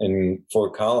farm in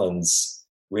Fort Collins,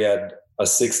 we had a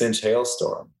 6-inch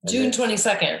hailstorm. June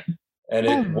 22nd. And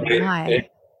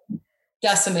it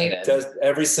decimated.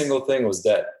 Every single thing was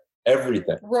dead.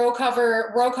 Everything. Row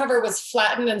cover was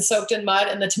flattened and soaked in mud,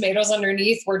 and the tomatoes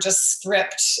underneath were just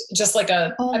stripped, just like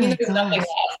there's nothing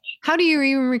left. How do you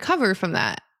even recover from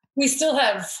that? We still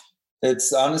have.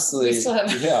 It's honestly,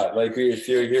 like if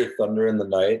you hear thunder in the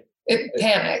night,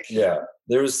 panic.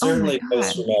 There was certainly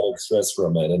post-traumatic stress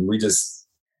from it, and we just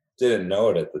didn't know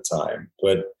it at the time.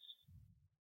 But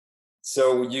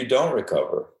so you don't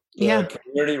recover. The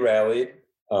community rallied.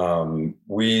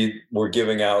 We were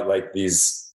giving out like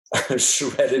these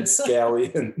shredded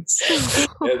scallions,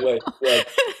 and like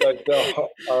the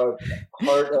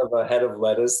heart of a head of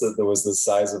lettuce that was the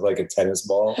size of like a tennis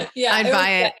ball. I'd buy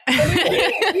it.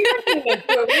 We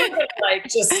were going to like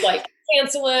just like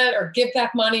cancel it or give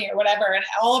back money or whatever, and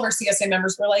all of our CSA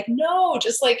members were like, "No,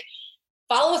 just like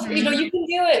follow us. You can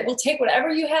do it. We'll take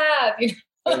whatever you have."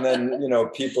 And then,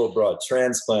 people brought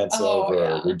transplants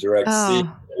over. We direct seed.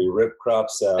 We rip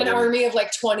crops out. An army of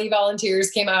like 20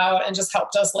 volunteers came out and just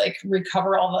helped us like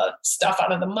recover all the stuff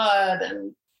out of the mud.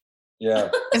 And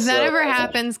if that ever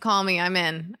happens, call me. I'm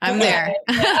in. I'm there.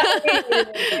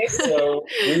 So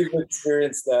we've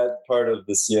experienced that part of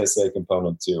the CSA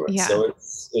component too. And so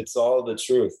it's all the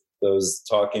truth. Those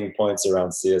talking points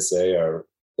around CSA are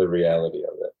the reality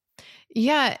of it.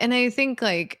 Yeah. And I think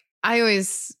like I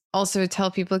always also tell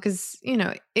people, because,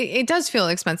 it does feel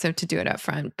expensive to do it up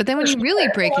front. But then when you really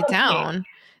break it down,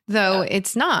 though,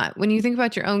 it's not. When you think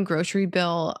about your own grocery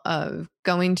bill of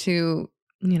going to,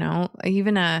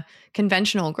 even a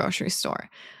conventional grocery store,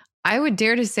 I would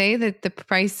dare to say that the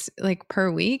price like per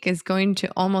week is going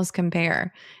to almost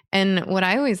compare. And what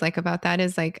I always like about that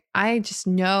is like, I just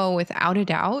know without a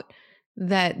doubt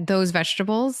that those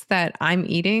vegetables that I'm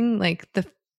eating, like the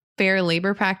fair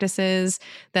labor practices,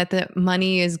 that the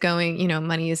money is going,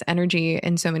 money is energy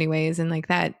in so many ways. And like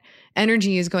that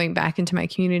energy is going back into my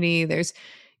community. There's,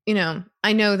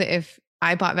 I know that if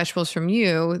I bought vegetables from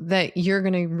you, that you're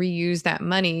going to reuse that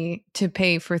money to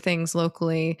pay for things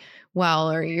locally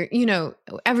or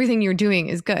everything you're doing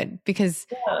is good because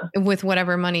with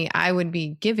whatever money I would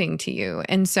be giving to you.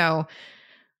 And so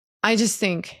I just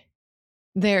think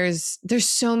there's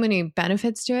so many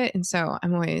benefits to it. And so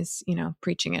I'm always,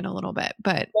 preaching it a little bit,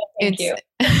 but thank you.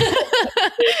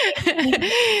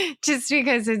 Just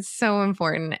because it's so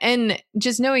important. And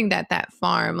just knowing that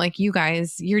farm, like you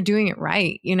guys, you're doing it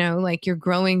right. Like you're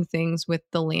growing things with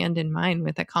the land in mind,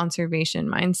 with a conservation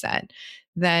mindset,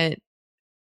 that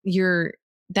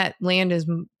that land is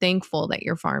thankful that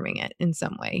you're farming it in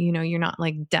some way. You're not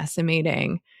like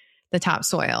decimating the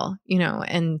topsoil,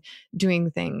 and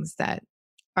doing things that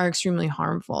are extremely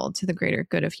harmful to the greater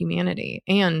good of humanity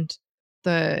and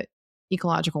the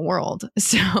ecological world.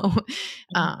 So,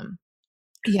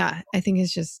 yeah, I think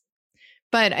it's just,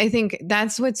 but I think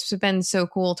that's what's been so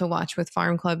cool to watch with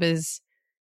Farm Club is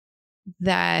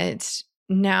that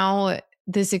now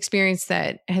this experience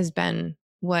that has been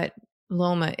what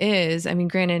Loma is. I mean,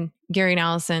 granted, Gary and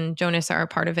Allison Jonas are a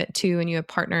part of it too, and you have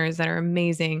partners that are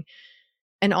amazing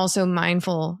and also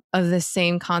mindful of the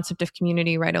same concept of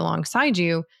community right alongside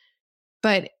you.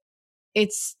 But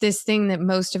it's this thing that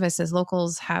most of us as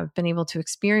locals have been able to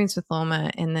experience with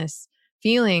Loma, and this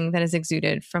feeling that is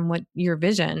exuded from what your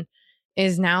vision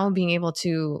is now being able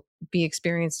to be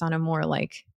experienced on a more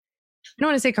like, I don't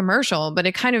want to say commercial, but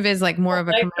it kind of is like more of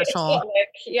a commercial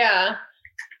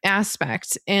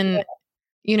aspect. And,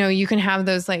 you can have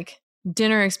those like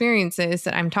dinner experiences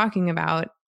that I'm talking about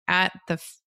at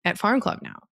Farm Club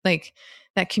now, like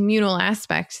that communal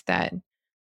aspect that,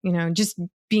 just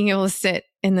being able to sit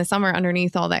in the summer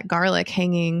underneath all that garlic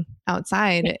hanging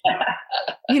outside,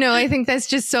 I think that's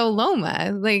just so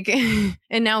Loma, like,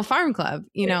 and now Farm Club,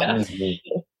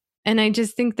 and I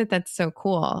just think that that's so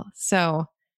cool. So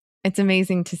it's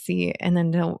amazing to see. And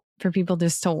then for people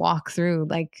just to walk through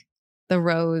like the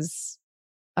rows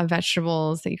of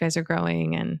vegetables that you guys are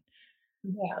growing. And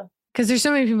because there's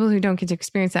so many people who don't get to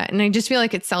experience that. And I just feel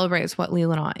like it celebrates what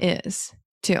Leelanau is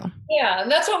too. Yeah.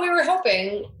 And that's what we were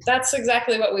hoping. That's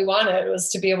exactly what we wanted, was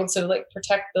to be able to like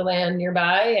protect the land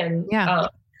nearby and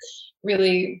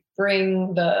really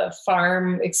bring the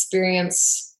farm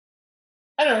experience,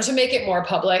 I don't know, to make it more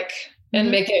public and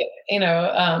make it,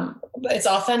 it's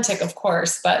authentic, of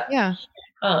course, but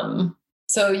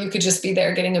so you could just be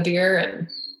there getting a beer and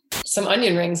some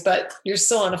onion rings, but you're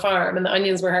still on a farm and the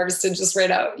onions were harvested just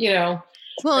right out,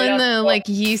 Well, right, and the like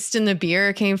yeast in the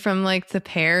beer came from like the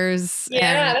pears.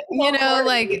 Yeah. And,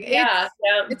 like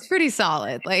it's pretty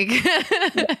solid. Like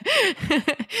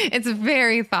it's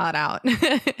very thought out.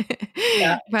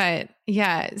 But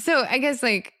so I guess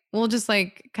like we'll just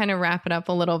like kind of wrap it up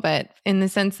a little bit in the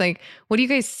sense like, what do you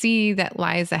guys see that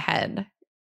lies ahead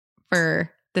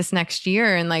for this next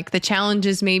year, and like the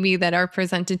challenges maybe that are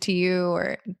presented to you,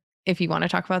 or if you want to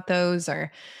talk about those, or,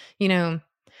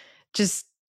 just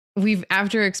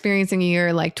after experiencing a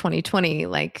year like 2020,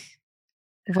 like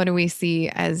what do we see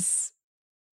as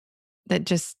that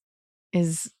just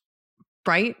is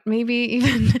bright, maybe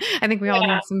even? I think we all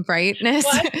need some brightness.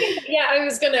 Well,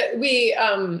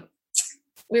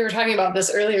 we were talking about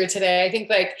this earlier today. I think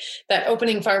like that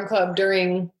opening Farm Club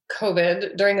during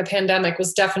COVID, during the pandemic,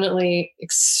 was definitely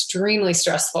extremely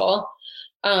stressful.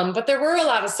 But there were a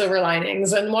lot of silver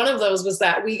linings. And one of those was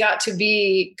that we got to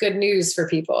be good news for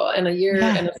people in a year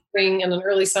and a spring and an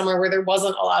early summer where there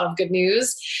wasn't a lot of good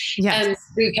news. Yes. And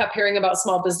we kept hearing about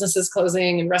small businesses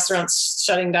closing and restaurants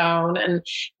shutting down. And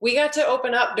we got to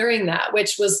open up during that,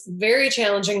 which was very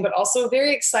challenging, but also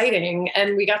very exciting.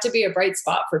 And we got to be a bright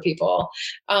spot for people.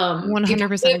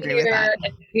 100% agree with that.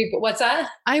 What's that?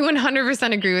 I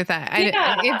 100% agree with that.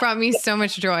 It brought me so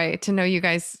much joy to know you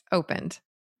guys opened.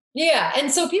 Yeah. And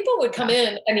so people would come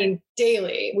in, I mean,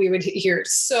 daily, we would hear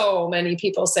so many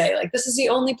people say like, this is the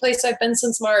only place I've been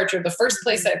since March, or the first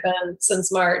place I've been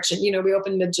since March. And, we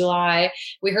opened mid-July.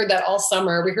 We heard that all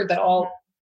summer. We heard that all,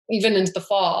 even into the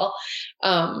fall.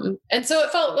 And so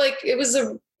it felt like it was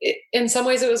in some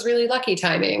ways it was really lucky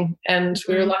timing. And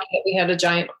we were lucky that we had a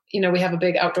giant, we have a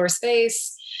big outdoor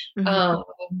space. And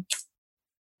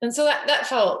so that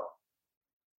felt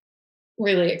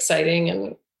really exciting,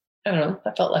 and I don't know,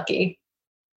 I felt lucky.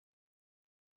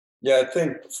 Yeah, I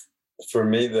think for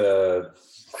me, the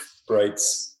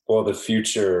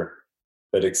future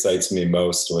that excites me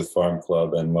most with Farm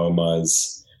Club and Loma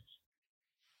is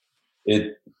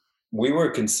we were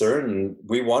concerned,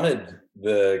 we wanted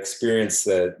the experience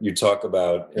that you talk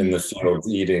about in the field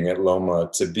eating at Loma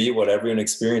to be what everyone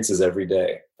experiences every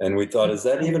day. And we thought, is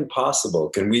that even possible?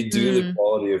 Can we do the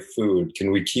quality of food? Can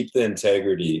we keep the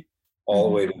integrity all the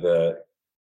way to the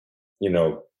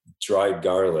dried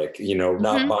garlic,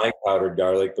 not buying powdered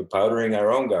garlic, but powdering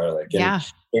our own garlic. And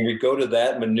we go to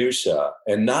that minutia,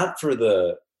 and not for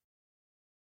the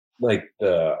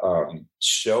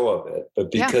show of it,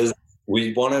 but because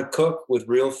we want to cook with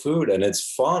real food, and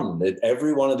it's fun.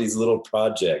 Every one of these little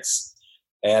projects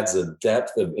adds a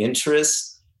depth of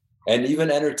interest and even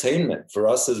entertainment for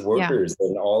us as workers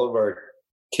and all of our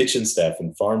kitchen staff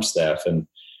and farm staff. And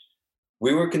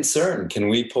we were concerned, can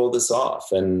we pull this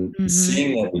off? And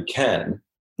seeing that we can,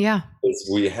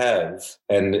 we have,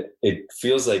 and it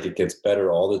feels like it gets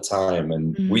better all the time.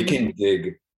 And we can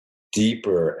dig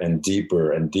deeper and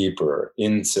deeper and deeper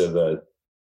into the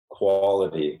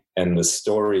quality and the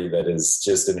story that is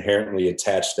just inherently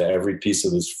attached to every piece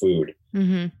of this food.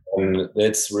 And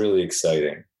it's really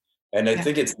exciting. And I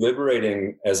think it's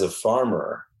liberating as a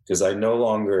farmer, because I no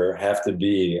longer have to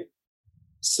be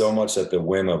so much at the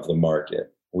whim of the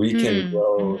market. We can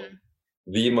grow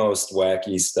the most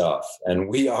wacky stuff, and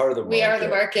we are the market. We are the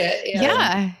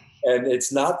market. And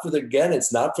it's not for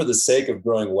it's not for the sake of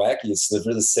growing wacky. It's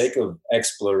for the sake of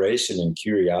exploration and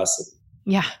curiosity.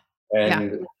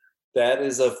 And that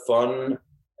is a fun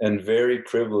and very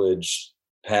privileged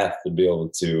path to be able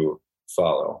to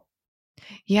follow.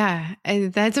 Yeah,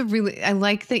 that's I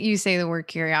like that you say the word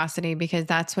curiosity, because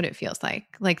that's what it feels like.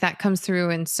 Like that comes through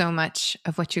in so much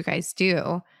of what you guys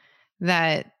do,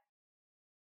 that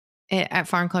at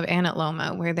Farm Club and at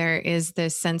Loma, where there is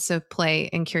this sense of play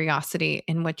and curiosity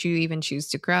in what you even choose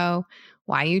to grow,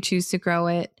 why you choose to grow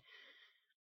it.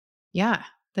 Yeah,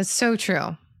 that's so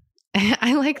true.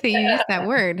 I like that you use that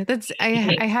word.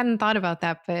 I hadn't thought about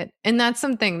that, and that's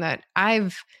something that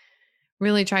I've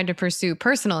really tried to pursue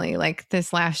personally, like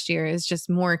this last year, is just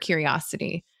more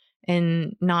curiosity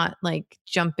and not like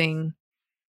jumping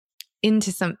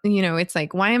into some, it's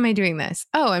like, why am I doing this?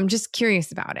 Oh, I'm just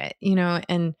curious about it,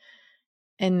 and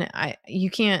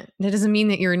that doesn't mean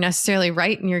that you're necessarily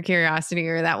right in your curiosity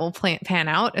or that will pan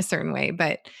out a certain way,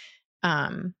 but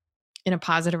in a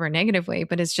positive or negative way,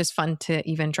 but it's just fun to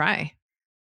even try.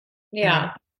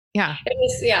 Yeah.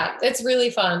 It's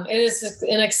really fun. It is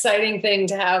an exciting thing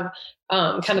to have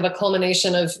kind of a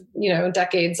culmination of,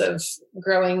 decades of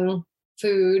growing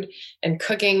food and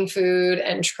cooking food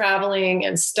and traveling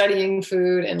and studying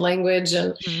food and language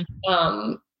and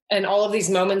all of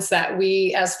these moments that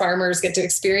we as farmers get to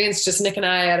experience, just Nick and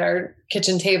I at our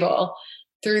kitchen table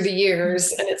through the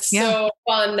years. And it's so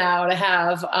fun now to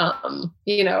have,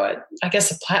 I guess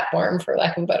a platform, for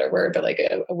lack of a better word, but like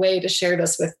a way to share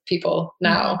this with people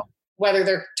now, whether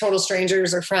they're total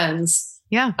strangers or friends.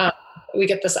 We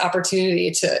get this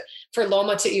opportunity for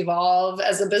Loma to evolve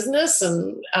as a business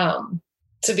and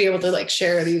to be able to like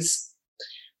share these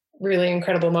really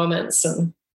incredible moments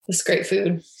and this great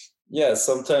food. Yeah,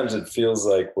 sometimes it feels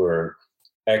like we're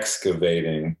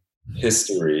excavating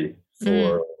history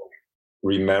for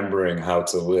remembering how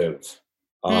to live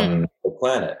on the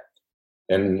planet.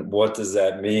 And what does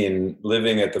that mean,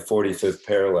 living at the 45th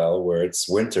parallel where it's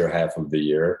winter half of the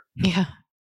year?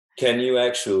 Can you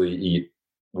actually eat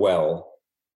well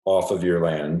off of your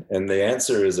land? And the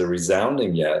answer is a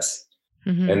resounding yes.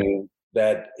 And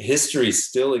that history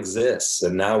still exists.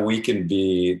 And now we can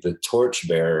be the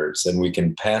torchbearers and we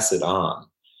can pass it on.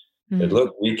 And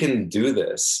look, we can do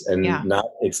this. And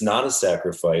it's not a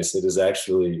sacrifice. It is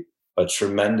actually a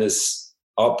tremendous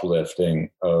uplifting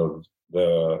of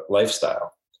the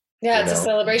lifestyle. It's a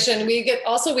celebration.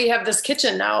 We have this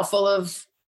kitchen now full of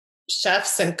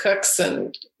chefs and cooks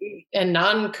and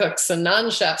non-cooks and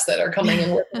non-chefs that are coming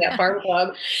and working at Farm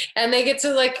Club. And they get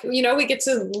to we get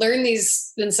to learn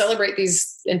these and celebrate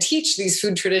these and teach these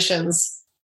food traditions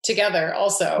together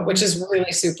also, which is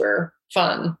really super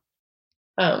fun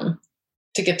to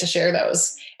get to share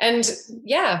those. And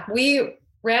we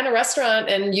ran a restaurant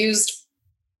and used,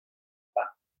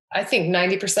 I think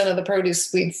 90% of the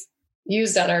produce we've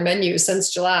used on our menu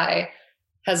since July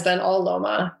has been all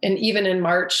Loma, and even in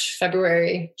March,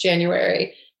 February,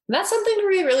 January. And that's something to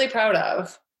be really proud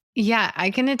of. Yeah, I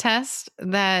can attest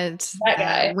that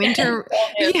guy. Winter,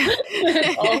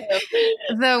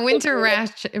 the winter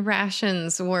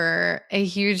rations were a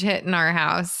huge hit in our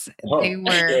house. They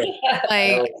were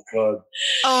like, oh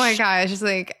my gosh, it's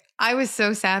like, I was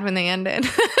so sad when they ended.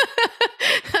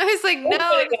 I was like,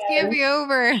 no, it can't be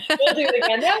over. We'll do it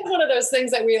again. That was one of those things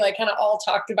that we like kind of all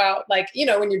talked about. Like,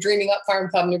 when you're dreaming up Farm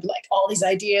Club and you're like all these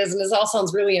ideas and this all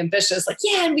sounds really ambitious. Like,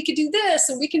 and we could do this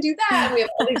and we can do that. And we have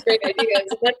all these great ideas.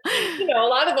 And then, a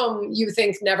lot of them you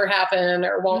think never happen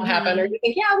or won't happen, or you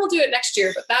think, we'll do it next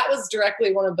year. But that was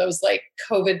directly one of those like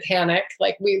COVID panic.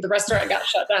 Like the restaurant got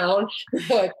shut down.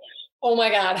 Like, oh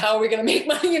my God, how are we going to make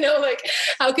money?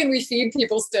 How can we feed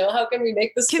people still? How can we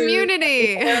make this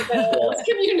community? It's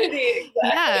community. Exactly.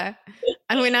 Yeah.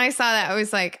 And when I saw that, I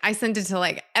was like, I sent it to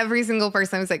like every single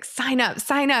person. I was like, sign up.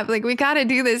 Like, we got to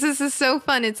do this. This is so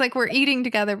fun. It's like we're eating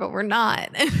together, but we're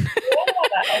not.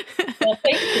 Well,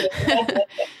 thank you.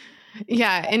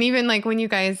 Yeah. And even like when you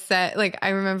guys said, like, I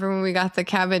remember when we got the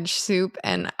cabbage soup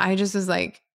and I just was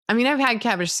like, I mean, I've had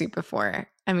cabbage soup before.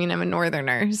 I mean, I'm a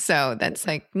northerner, so that's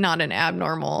like not an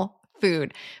abnormal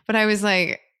food. But I was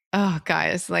like, oh,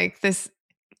 guys, like this.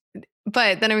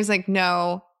 But then I was like,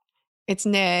 no, it's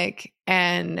Nick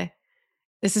and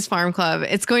this is Farm Club.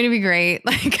 It's going to be great.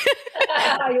 Like,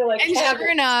 You're like, and sure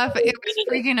enough, it was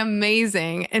freaking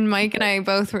amazing. And Mike and I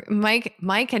both were,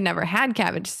 Mike had never had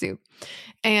cabbage soup.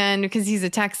 And because he's a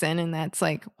Texan and that's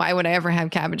like, why would I ever have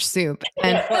cabbage soup?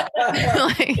 And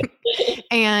like,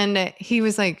 and he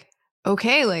was like,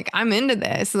 okay, like I'm into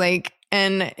this. Like,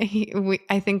 and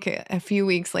I think a few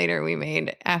weeks later we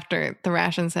made, after the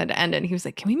rations had ended, he was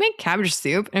like, can we make cabbage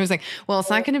soup? And I was like, well, it's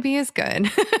not going to be as good.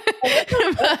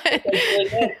 I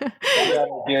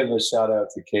gotta give a shout out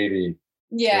to Katie.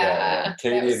 Yeah.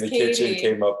 Katie in the kitchen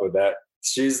came up with that.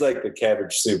 She's like the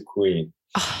cabbage soup queen.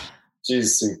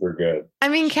 She's super good. I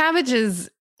mean, cabbage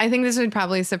is, I think this would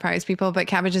probably surprise people, but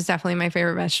cabbage is definitely my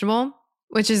favorite vegetable,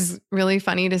 which is really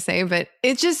funny to say, but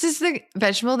it just is the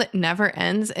vegetable that never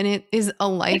ends. And it is a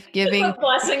life-giving a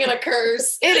blessing and a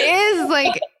curse. It is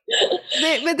like,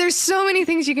 but there's so many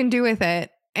things you can do with it.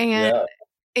 And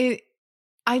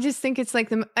I just think it's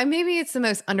like maybe it's the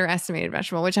most underestimated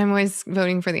vegetable, which I'm always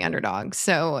voting for the underdog.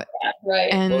 So,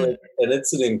 right. And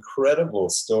it's an incredible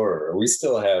store. We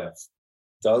still have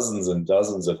dozens and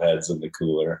dozens of heads in the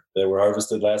cooler that were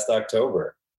harvested last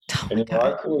October. Oh and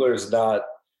our cooler is not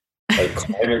like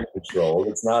climate controlled.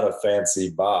 It's not a fancy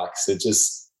box.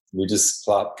 We just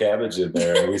plop cabbage in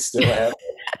there and we still have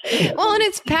it. Well, and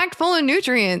it's packed full of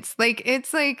nutrients. Like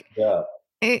it's like,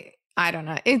 I don't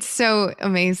know. It's so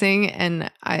amazing.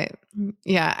 And I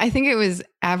think it was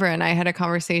Avra and I had a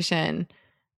conversation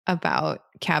about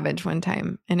cabbage one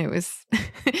time and it was,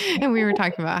 and we were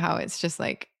talking about how it's just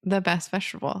like the best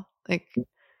vegetable. Like,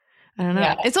 I don't know.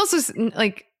 Yeah. It's also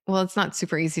like, well, it's not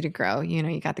super easy to grow. You know,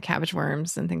 you got the cabbage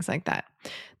worms and things like that.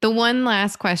 The one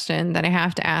last question that I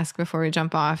have to ask before we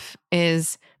jump off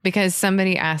is because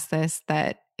somebody asked this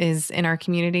that is in our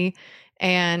community.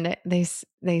 And they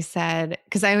said,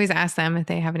 because I always ask them if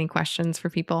they have any questions for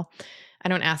people. I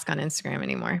don't ask on Instagram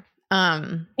anymore.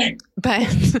 But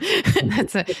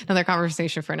that's another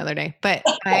conversation for another day. But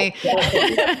I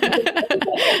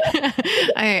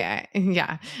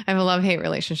have a love-hate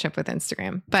relationship with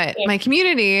Instagram. But my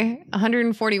community,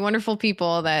 140 wonderful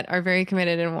people that are very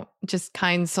committed and just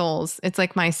kind souls. It's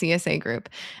like my CSA group.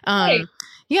 One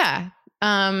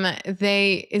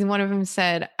of them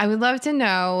said, I would love to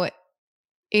know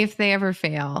if they ever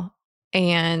fail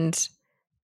and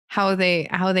how they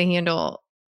handle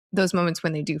those moments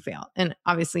when they do fail. And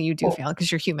obviously you do fail because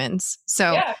you're humans.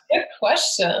 So yeah, good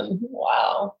question.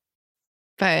 Wow.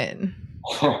 But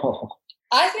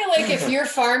I feel like if you're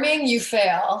farming, you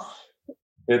fail.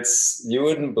 You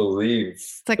wouldn't believe.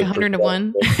 It's like 100 to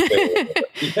 1.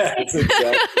 Yeah, it's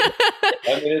exactly.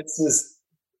 I mean, it's just,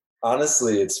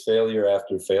 honestly, it's failure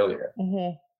after failure.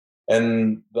 Mm-hmm.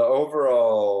 And the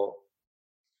overall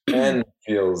end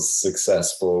feels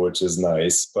successful, which is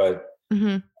nice. But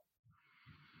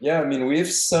yeah, I mean,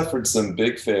 we've suffered some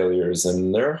big failures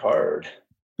and they're hard.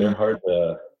 They're hard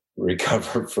to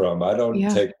recover from. I don't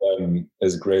take them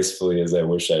as gracefully as I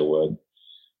wish I would.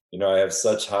 You know, I have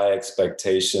such high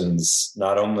expectations,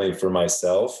 not only for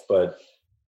myself, but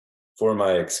for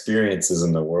my experiences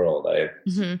in the world.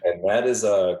 And that is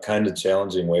a kind of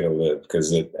challenging way to live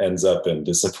because it ends up in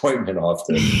disappointment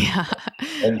often. Yeah.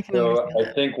 And so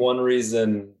I think one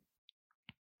reason,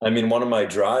 one of my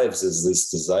drives is this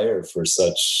desire for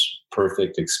such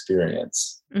perfect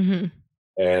experience.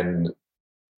 And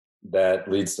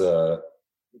that leads to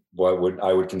what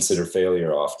I would consider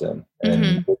failure often.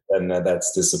 And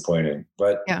that's disappointing.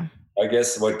 But I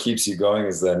guess what keeps you going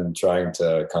is then trying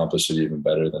to accomplish it even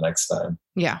better the next time.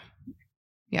 Yeah.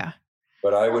 Yeah.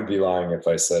 But I would be lying if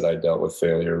I said I dealt with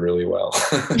failure really well.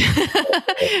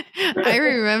 I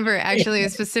remember actually a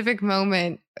specific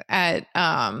moment at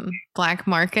Black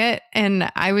Market,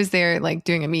 and I was there like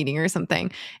doing a meeting or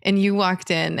something, and you walked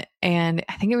in, and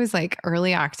I think it was like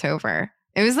early October.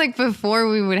 It was like before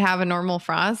we would have a normal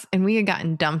frost, and we had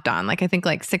gotten dumped on, like I think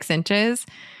like 6 inches.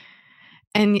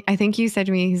 And I think you said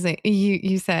to me, he's like,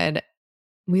 you said,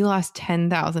 we lost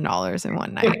 $10,000 in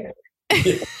one night.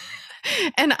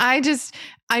 And I just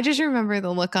remember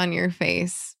the look on your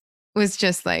face was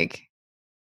just like,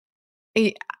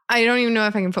 I don't even know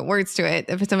if I can put words to it,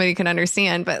 if somebody can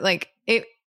understand, but like it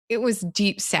was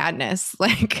deep sadness.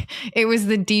 Like it was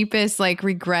the deepest like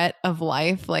regret of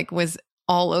life, like was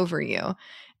all over you.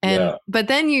 And, but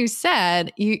then you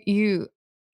said,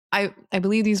 I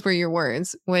believe these were your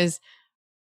words, was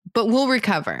but we'll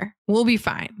recover. We'll be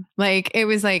fine. Like, it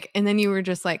was like, and then you were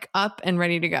just like up and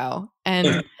ready to go.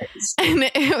 And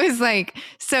it was like,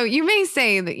 so you may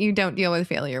say that you don't deal with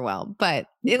failure well, but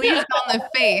at least on the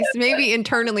face, maybe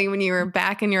internally when you were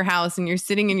back in your house and you're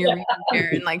sitting in your reading chair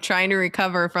and like trying to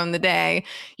recover from the day,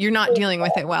 you're not dealing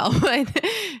with it well. But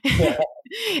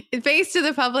face to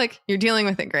the public, you're dealing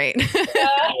with it great.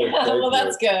 Well,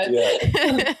 that's good.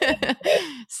 Yeah.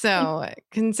 So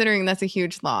considering that's a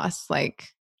huge loss,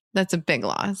 like that's a big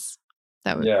loss.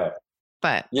 That would,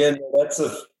 but yeah,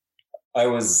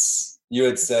 no, you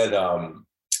had said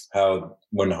how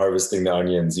when harvesting the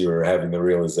onions, you were having the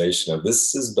realization of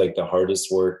this is like the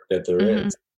hardest work that there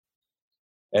is.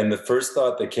 And the first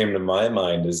thought that came to my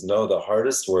mind is, no, the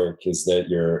hardest work is that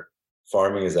your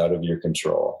farming is out of your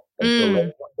control.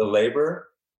 Like the labor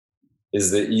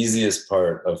is the easiest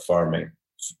part of farming.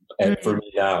 And for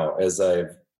me now, as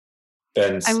I've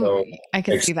been I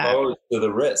can see that. exposed to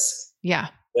the risk. Yeah.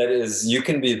 That is, you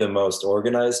can be the most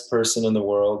organized person in the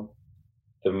world,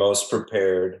 the most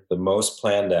prepared, the most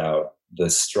planned out, the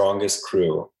strongest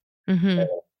crew. And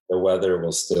the weather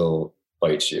will still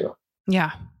bite you.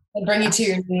 Yeah. And bring you to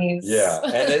your knees. Yeah.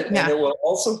 And it will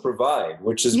also provide,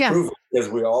 which is proven because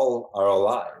we all are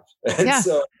alive. And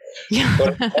so,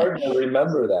 but it's hard to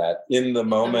remember that in the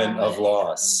moment of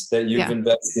loss that you've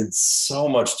invested so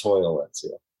much toil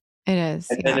into. It is.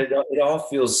 And then it all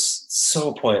feels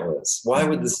so pointless. Why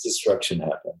would this destruction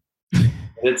happen?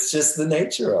 It's just the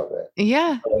nature of it.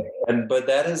 Yeah. But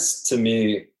that is, to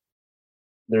me,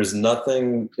 there's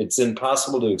nothing, it's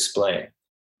impossible to explain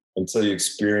until you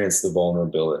experience the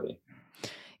vulnerability.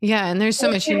 Yeah. And there's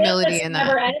so much humility in that. It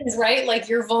never ends, right? Like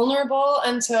you're vulnerable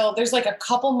until there's like a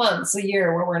couple months a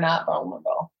year where we're not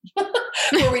vulnerable,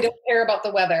 where we don't care about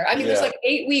the weather. I mean, there's like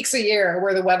 8 weeks a year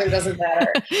where the weather doesn't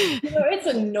matter. It's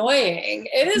annoying.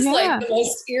 It is like the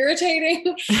most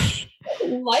irritating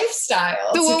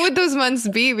lifestyle. So what would those months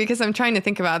be? Because I'm trying to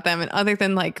think about them, and other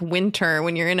than like winter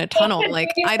when you're in a tunnel, like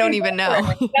I don't even know.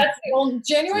 That's the only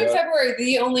January, February,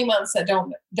 the only months that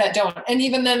don't. And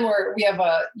even then we have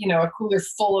a cooler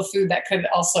full of food that could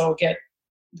also get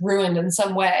ruined in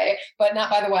some way, but not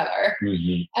by the weather.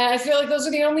 And I feel like those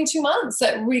are the only 2 months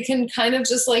that we can kind of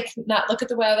just like not look at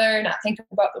the weather, not think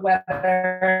about the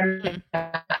weather,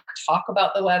 not talk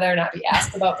about the weather, not be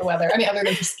asked about the weather. I mean, other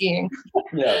than for skiing.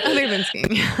 Other than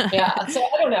skiing. So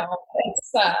I don't know.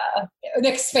 It's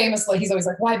Nick's famously, he's always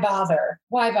like, why bother?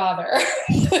 Why bother?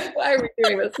 Why are we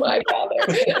doing this? Why bother?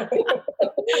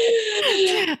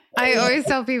 I always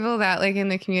tell people that, like, in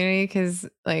the community, because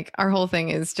like our whole thing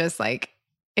is just like,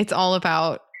 it's all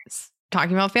about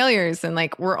talking about failures, and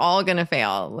like we're all gonna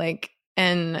fail, like,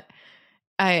 and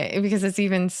because it's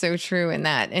even so true in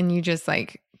that, and you just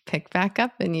like pick back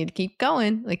up and you keep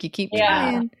going, like you keep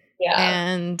trying.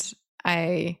 And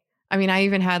I mean, I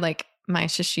even had like my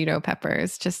shishito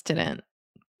peppers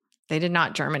they did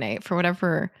not germinate for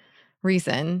whatever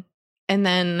reason, and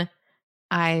then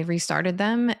I restarted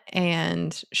them,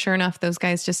 and sure enough, those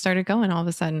guys just started going all of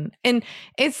a sudden. And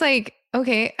it's like,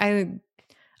 okay, I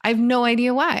have no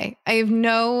idea why.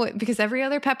 Because every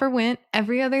other pepper went,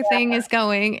 every other thing is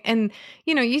going. And,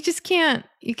 you just can't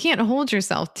hold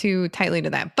yourself too tightly to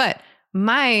that. But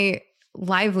my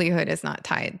livelihood is not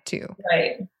tied to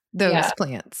those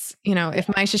plants. If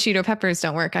my shishito peppers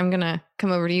don't work, I'm going to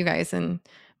come over to you guys and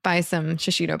buy some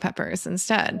shishito peppers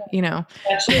instead,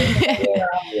 So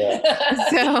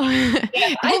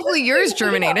hopefully yours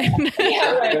germinated.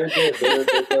 They're good.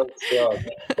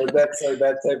 But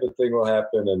that type of thing will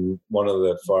happen, and one of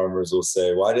the farmers will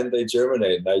say, why didn't they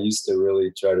germinate? And I used to really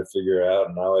try to figure out,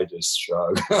 and now I just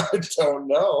shrug. I don't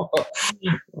know.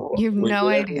 You have no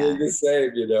idea. The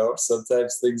same,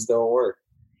 sometimes things don't work.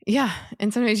 Yeah.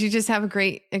 And sometimes you just have a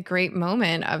great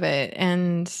moment of it.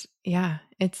 And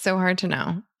it's so hard to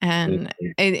know. And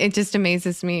it just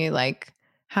amazes me, like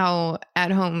how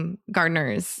at-home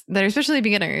gardeners that are especially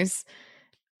beginners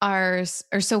are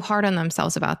so hard on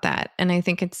themselves about that. And I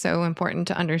think it's so important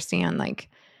to understand, like,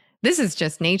 this is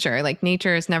just nature. Like,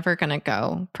 nature is never going to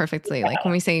go perfectly. Like,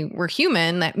 when we say we're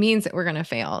human, that means that we're going to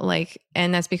fail. Like,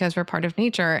 and that's because we're part of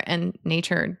nature, and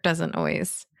nature doesn't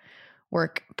always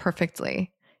work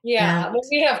perfectly. Yeah. When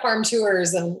we have farm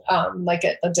tours and like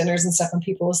at the dinners and stuff, and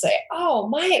people will say, oh,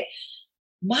 my,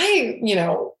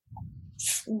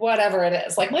 whatever it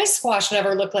is, like my squash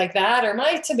never looked like that, or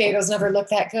my tomatoes never looked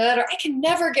that good, or I can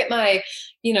never get my,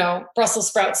 Brussels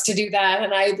sprouts to do that.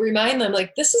 And I remind them,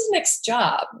 like, this is Nick's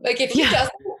job. Like, if this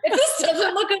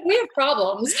doesn't look good, we have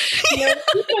problems.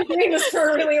 We've been doing this for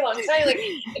a really long time. Like,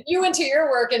 if you went to your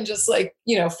work and just like,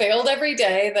 failed every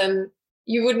day, then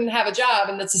you wouldn't have a job.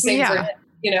 And that's the same for him.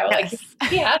 Like,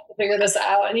 he has to figure this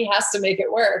out, and he has to make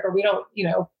it work, or we don't,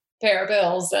 pay our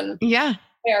bills and pay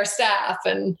our staff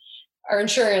and our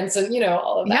insurance and,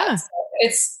 all of that. Yeah. So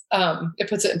it's, it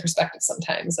puts it in perspective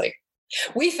sometimes. Like,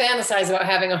 we fantasize about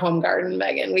having a home garden,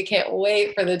 Megan. We can't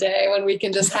wait for the day when we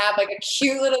can just have like a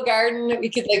cute little garden that we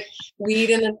could like weed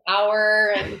in an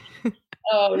hour, and it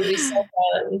would be so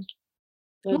fun.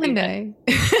 One day.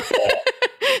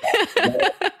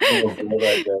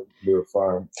 Do a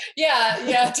farm.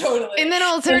 Yeah, totally. And then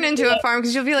it'll turn into a farm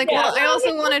because you'll be like, well, I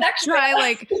also want to try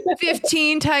like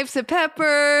 15 types of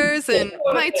peppers, and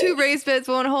my 2 raised beds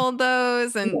won't hold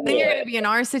those. And then you're going to be in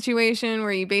our situation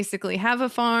where you basically have a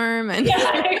farm. And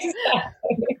exactly.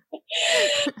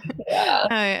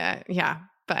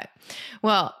 But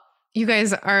well, you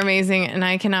guys are amazing, and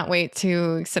I cannot wait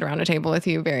to sit around a table with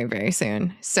you very, very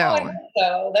soon. So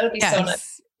that would be so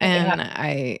nice. And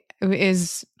I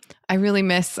really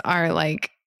miss our like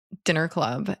dinner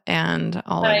club and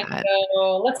all of that.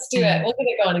 Know. Let's do it. We'll get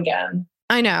it going again.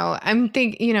 I know. I'm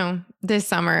thinking, this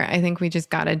summer, I think we just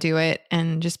got to do it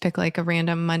and just pick like a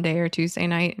random Monday or Tuesday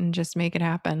night and just make it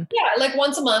happen. Yeah. Like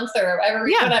once a month or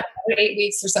every 8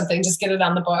 weeks or something, just get it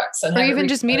on the books. Or even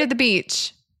just meet at the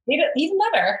beach. Even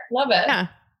better. Love it.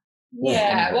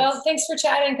 Yeah. Well, thanks for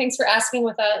chatting. Thanks for asking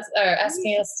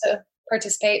us to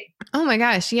participate. Oh my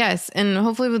gosh. Yes. And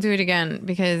hopefully we'll do it again,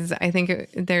 because I think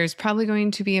there's probably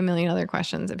going to be a million other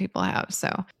questions that people have.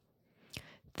 So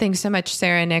thanks so much,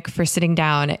 Sarah and Nick, for sitting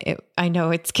down. I know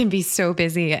it can be so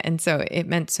busy. And so it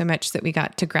meant so much that we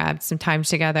got to grab some time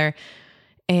together.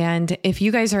 And if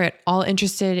you guys are at all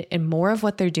interested in more of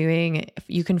what they're doing,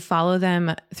 you can follow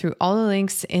them through all the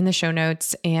links in the show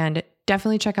notes, and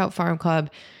definitely check out Farm Club.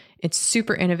 It's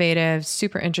super innovative,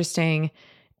 super interesting.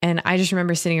 And I just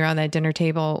remember sitting around that dinner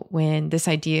table when this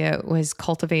idea was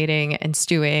cultivating and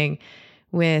stewing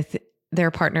with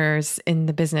their partners in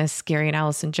the business, Gary and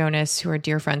Allison Jonas, who are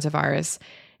dear friends of ours.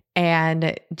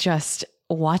 And just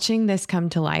watching this come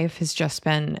to life has just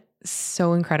been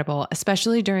so incredible,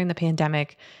 especially during the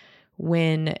pandemic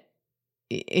when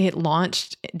it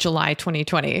launched July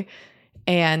 2020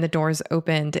 and the doors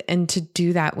opened. And to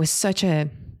do that was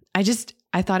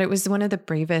I thought it was one of the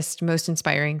bravest, most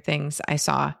inspiring things I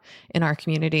saw in our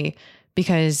community,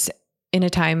 because in a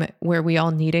time where we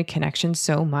all needed connection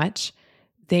so much,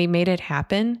 they made it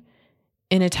happen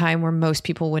in a time where most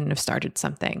people wouldn't have started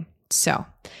something. So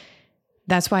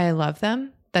that's why I love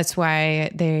them. That's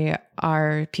why they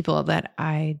are people that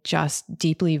I just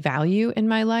deeply value in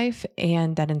my life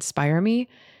and that inspire me.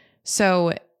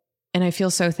 So, and I feel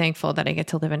so thankful that I get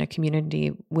to live in a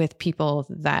community with people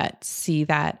that see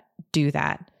that, do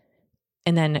that,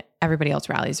 and then everybody else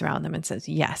rallies around them and says,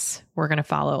 yes, we're going to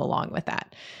follow along with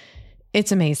that.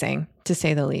 It's amazing, to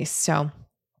say the least. So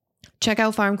check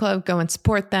out Farm Club, go and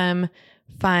support them.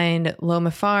 Find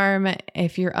Loma Farm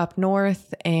if you're up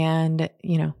north, and,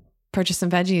 purchase some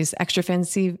veggies, extra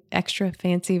fancy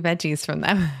veggies from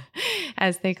them,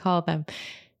 as they call them.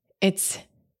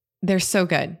 They're so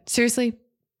good. Seriously,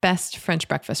 best French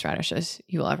breakfast radishes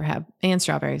you will ever have, and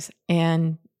strawberries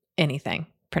and anything.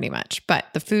 Pretty much. But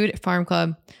the food at Farm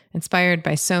Club, inspired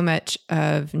by so much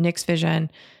of Nick's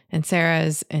vision and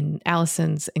Sarah's and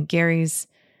Allison's and Gary's.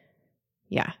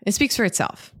 Yeah, it speaks for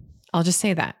itself. I'll just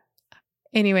say that.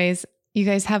 Anyways, you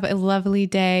guys have a lovely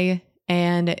day.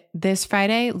 And this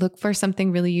Friday, look for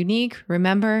something really unique.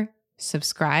 Remember,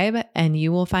 subscribe, and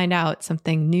you will find out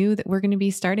something new that we're going to be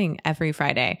starting every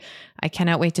Friday. I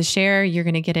cannot wait to share. You're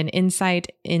going to get an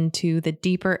insight into the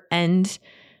deeper end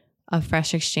of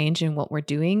Fresh Exchange and what we're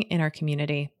doing in our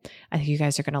community. I think you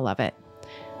guys are going to love it.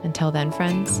 Until then,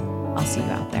 friends, I'll see you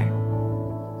out there.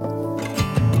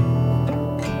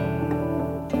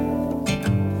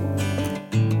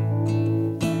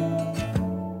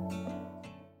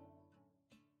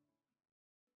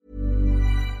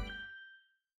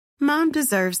 Mom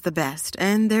deserves the best,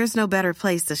 and there's no better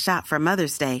place to shop for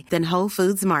Mother's Day than Whole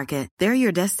Foods Market. They're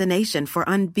your destination for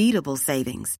unbeatable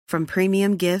savings, from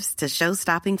premium gifts to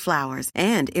show-stopping flowers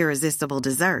and irresistible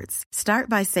desserts. Start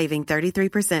by saving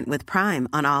 33% with Prime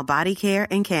on all body care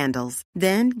and candles.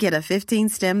 Then get a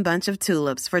 15-stem bunch of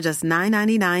tulips for just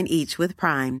 $9.99 each with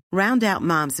Prime. Round out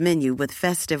Mom's menu with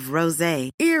festive rosé,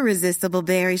 irresistible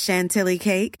berry chantilly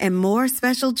cake, and more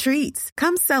special treats.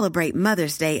 Come celebrate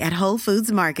Mother's Day at Whole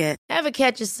Foods Market. Ever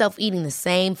catch yourself eating the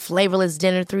same flavorless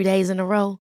dinner 3 days in a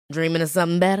row? Dreaming of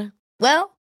something better?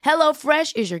 Well,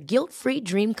 HelloFresh is your guilt-free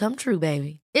dream come true,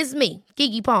 baby. It's me,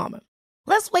 Keke Palmer.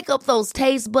 Let's wake up those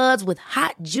taste buds with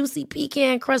hot, juicy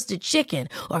pecan-crusted chicken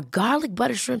or garlic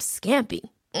butter shrimp scampi.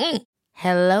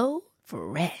 Hello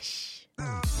Fresh.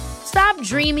 Stop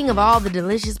dreaming of all the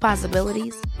delicious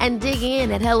possibilities and dig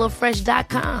in at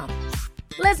HelloFresh.com.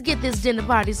 Let's get this dinner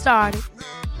party started.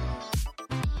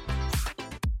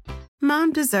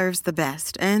 Mom deserves the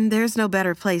best, and there's no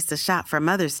better place to shop for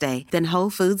Mother's Day than Whole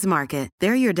Foods Market.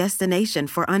 They're your destination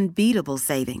for unbeatable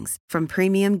savings, from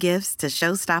premium gifts to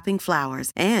show-stopping flowers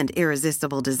and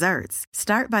irresistible desserts.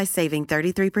 Start by saving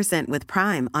 33% with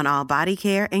Prime on all body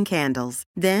care and candles.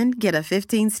 Then get a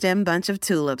 15-stem bunch of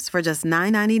tulips for just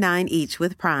 $9.99 each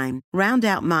with Prime. Round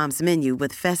out Mom's menu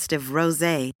with festive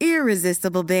rosé,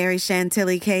 irresistible berry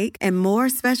chantilly cake, and more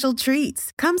special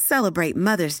treats. Come celebrate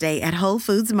Mother's Day at Whole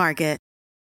Foods Market.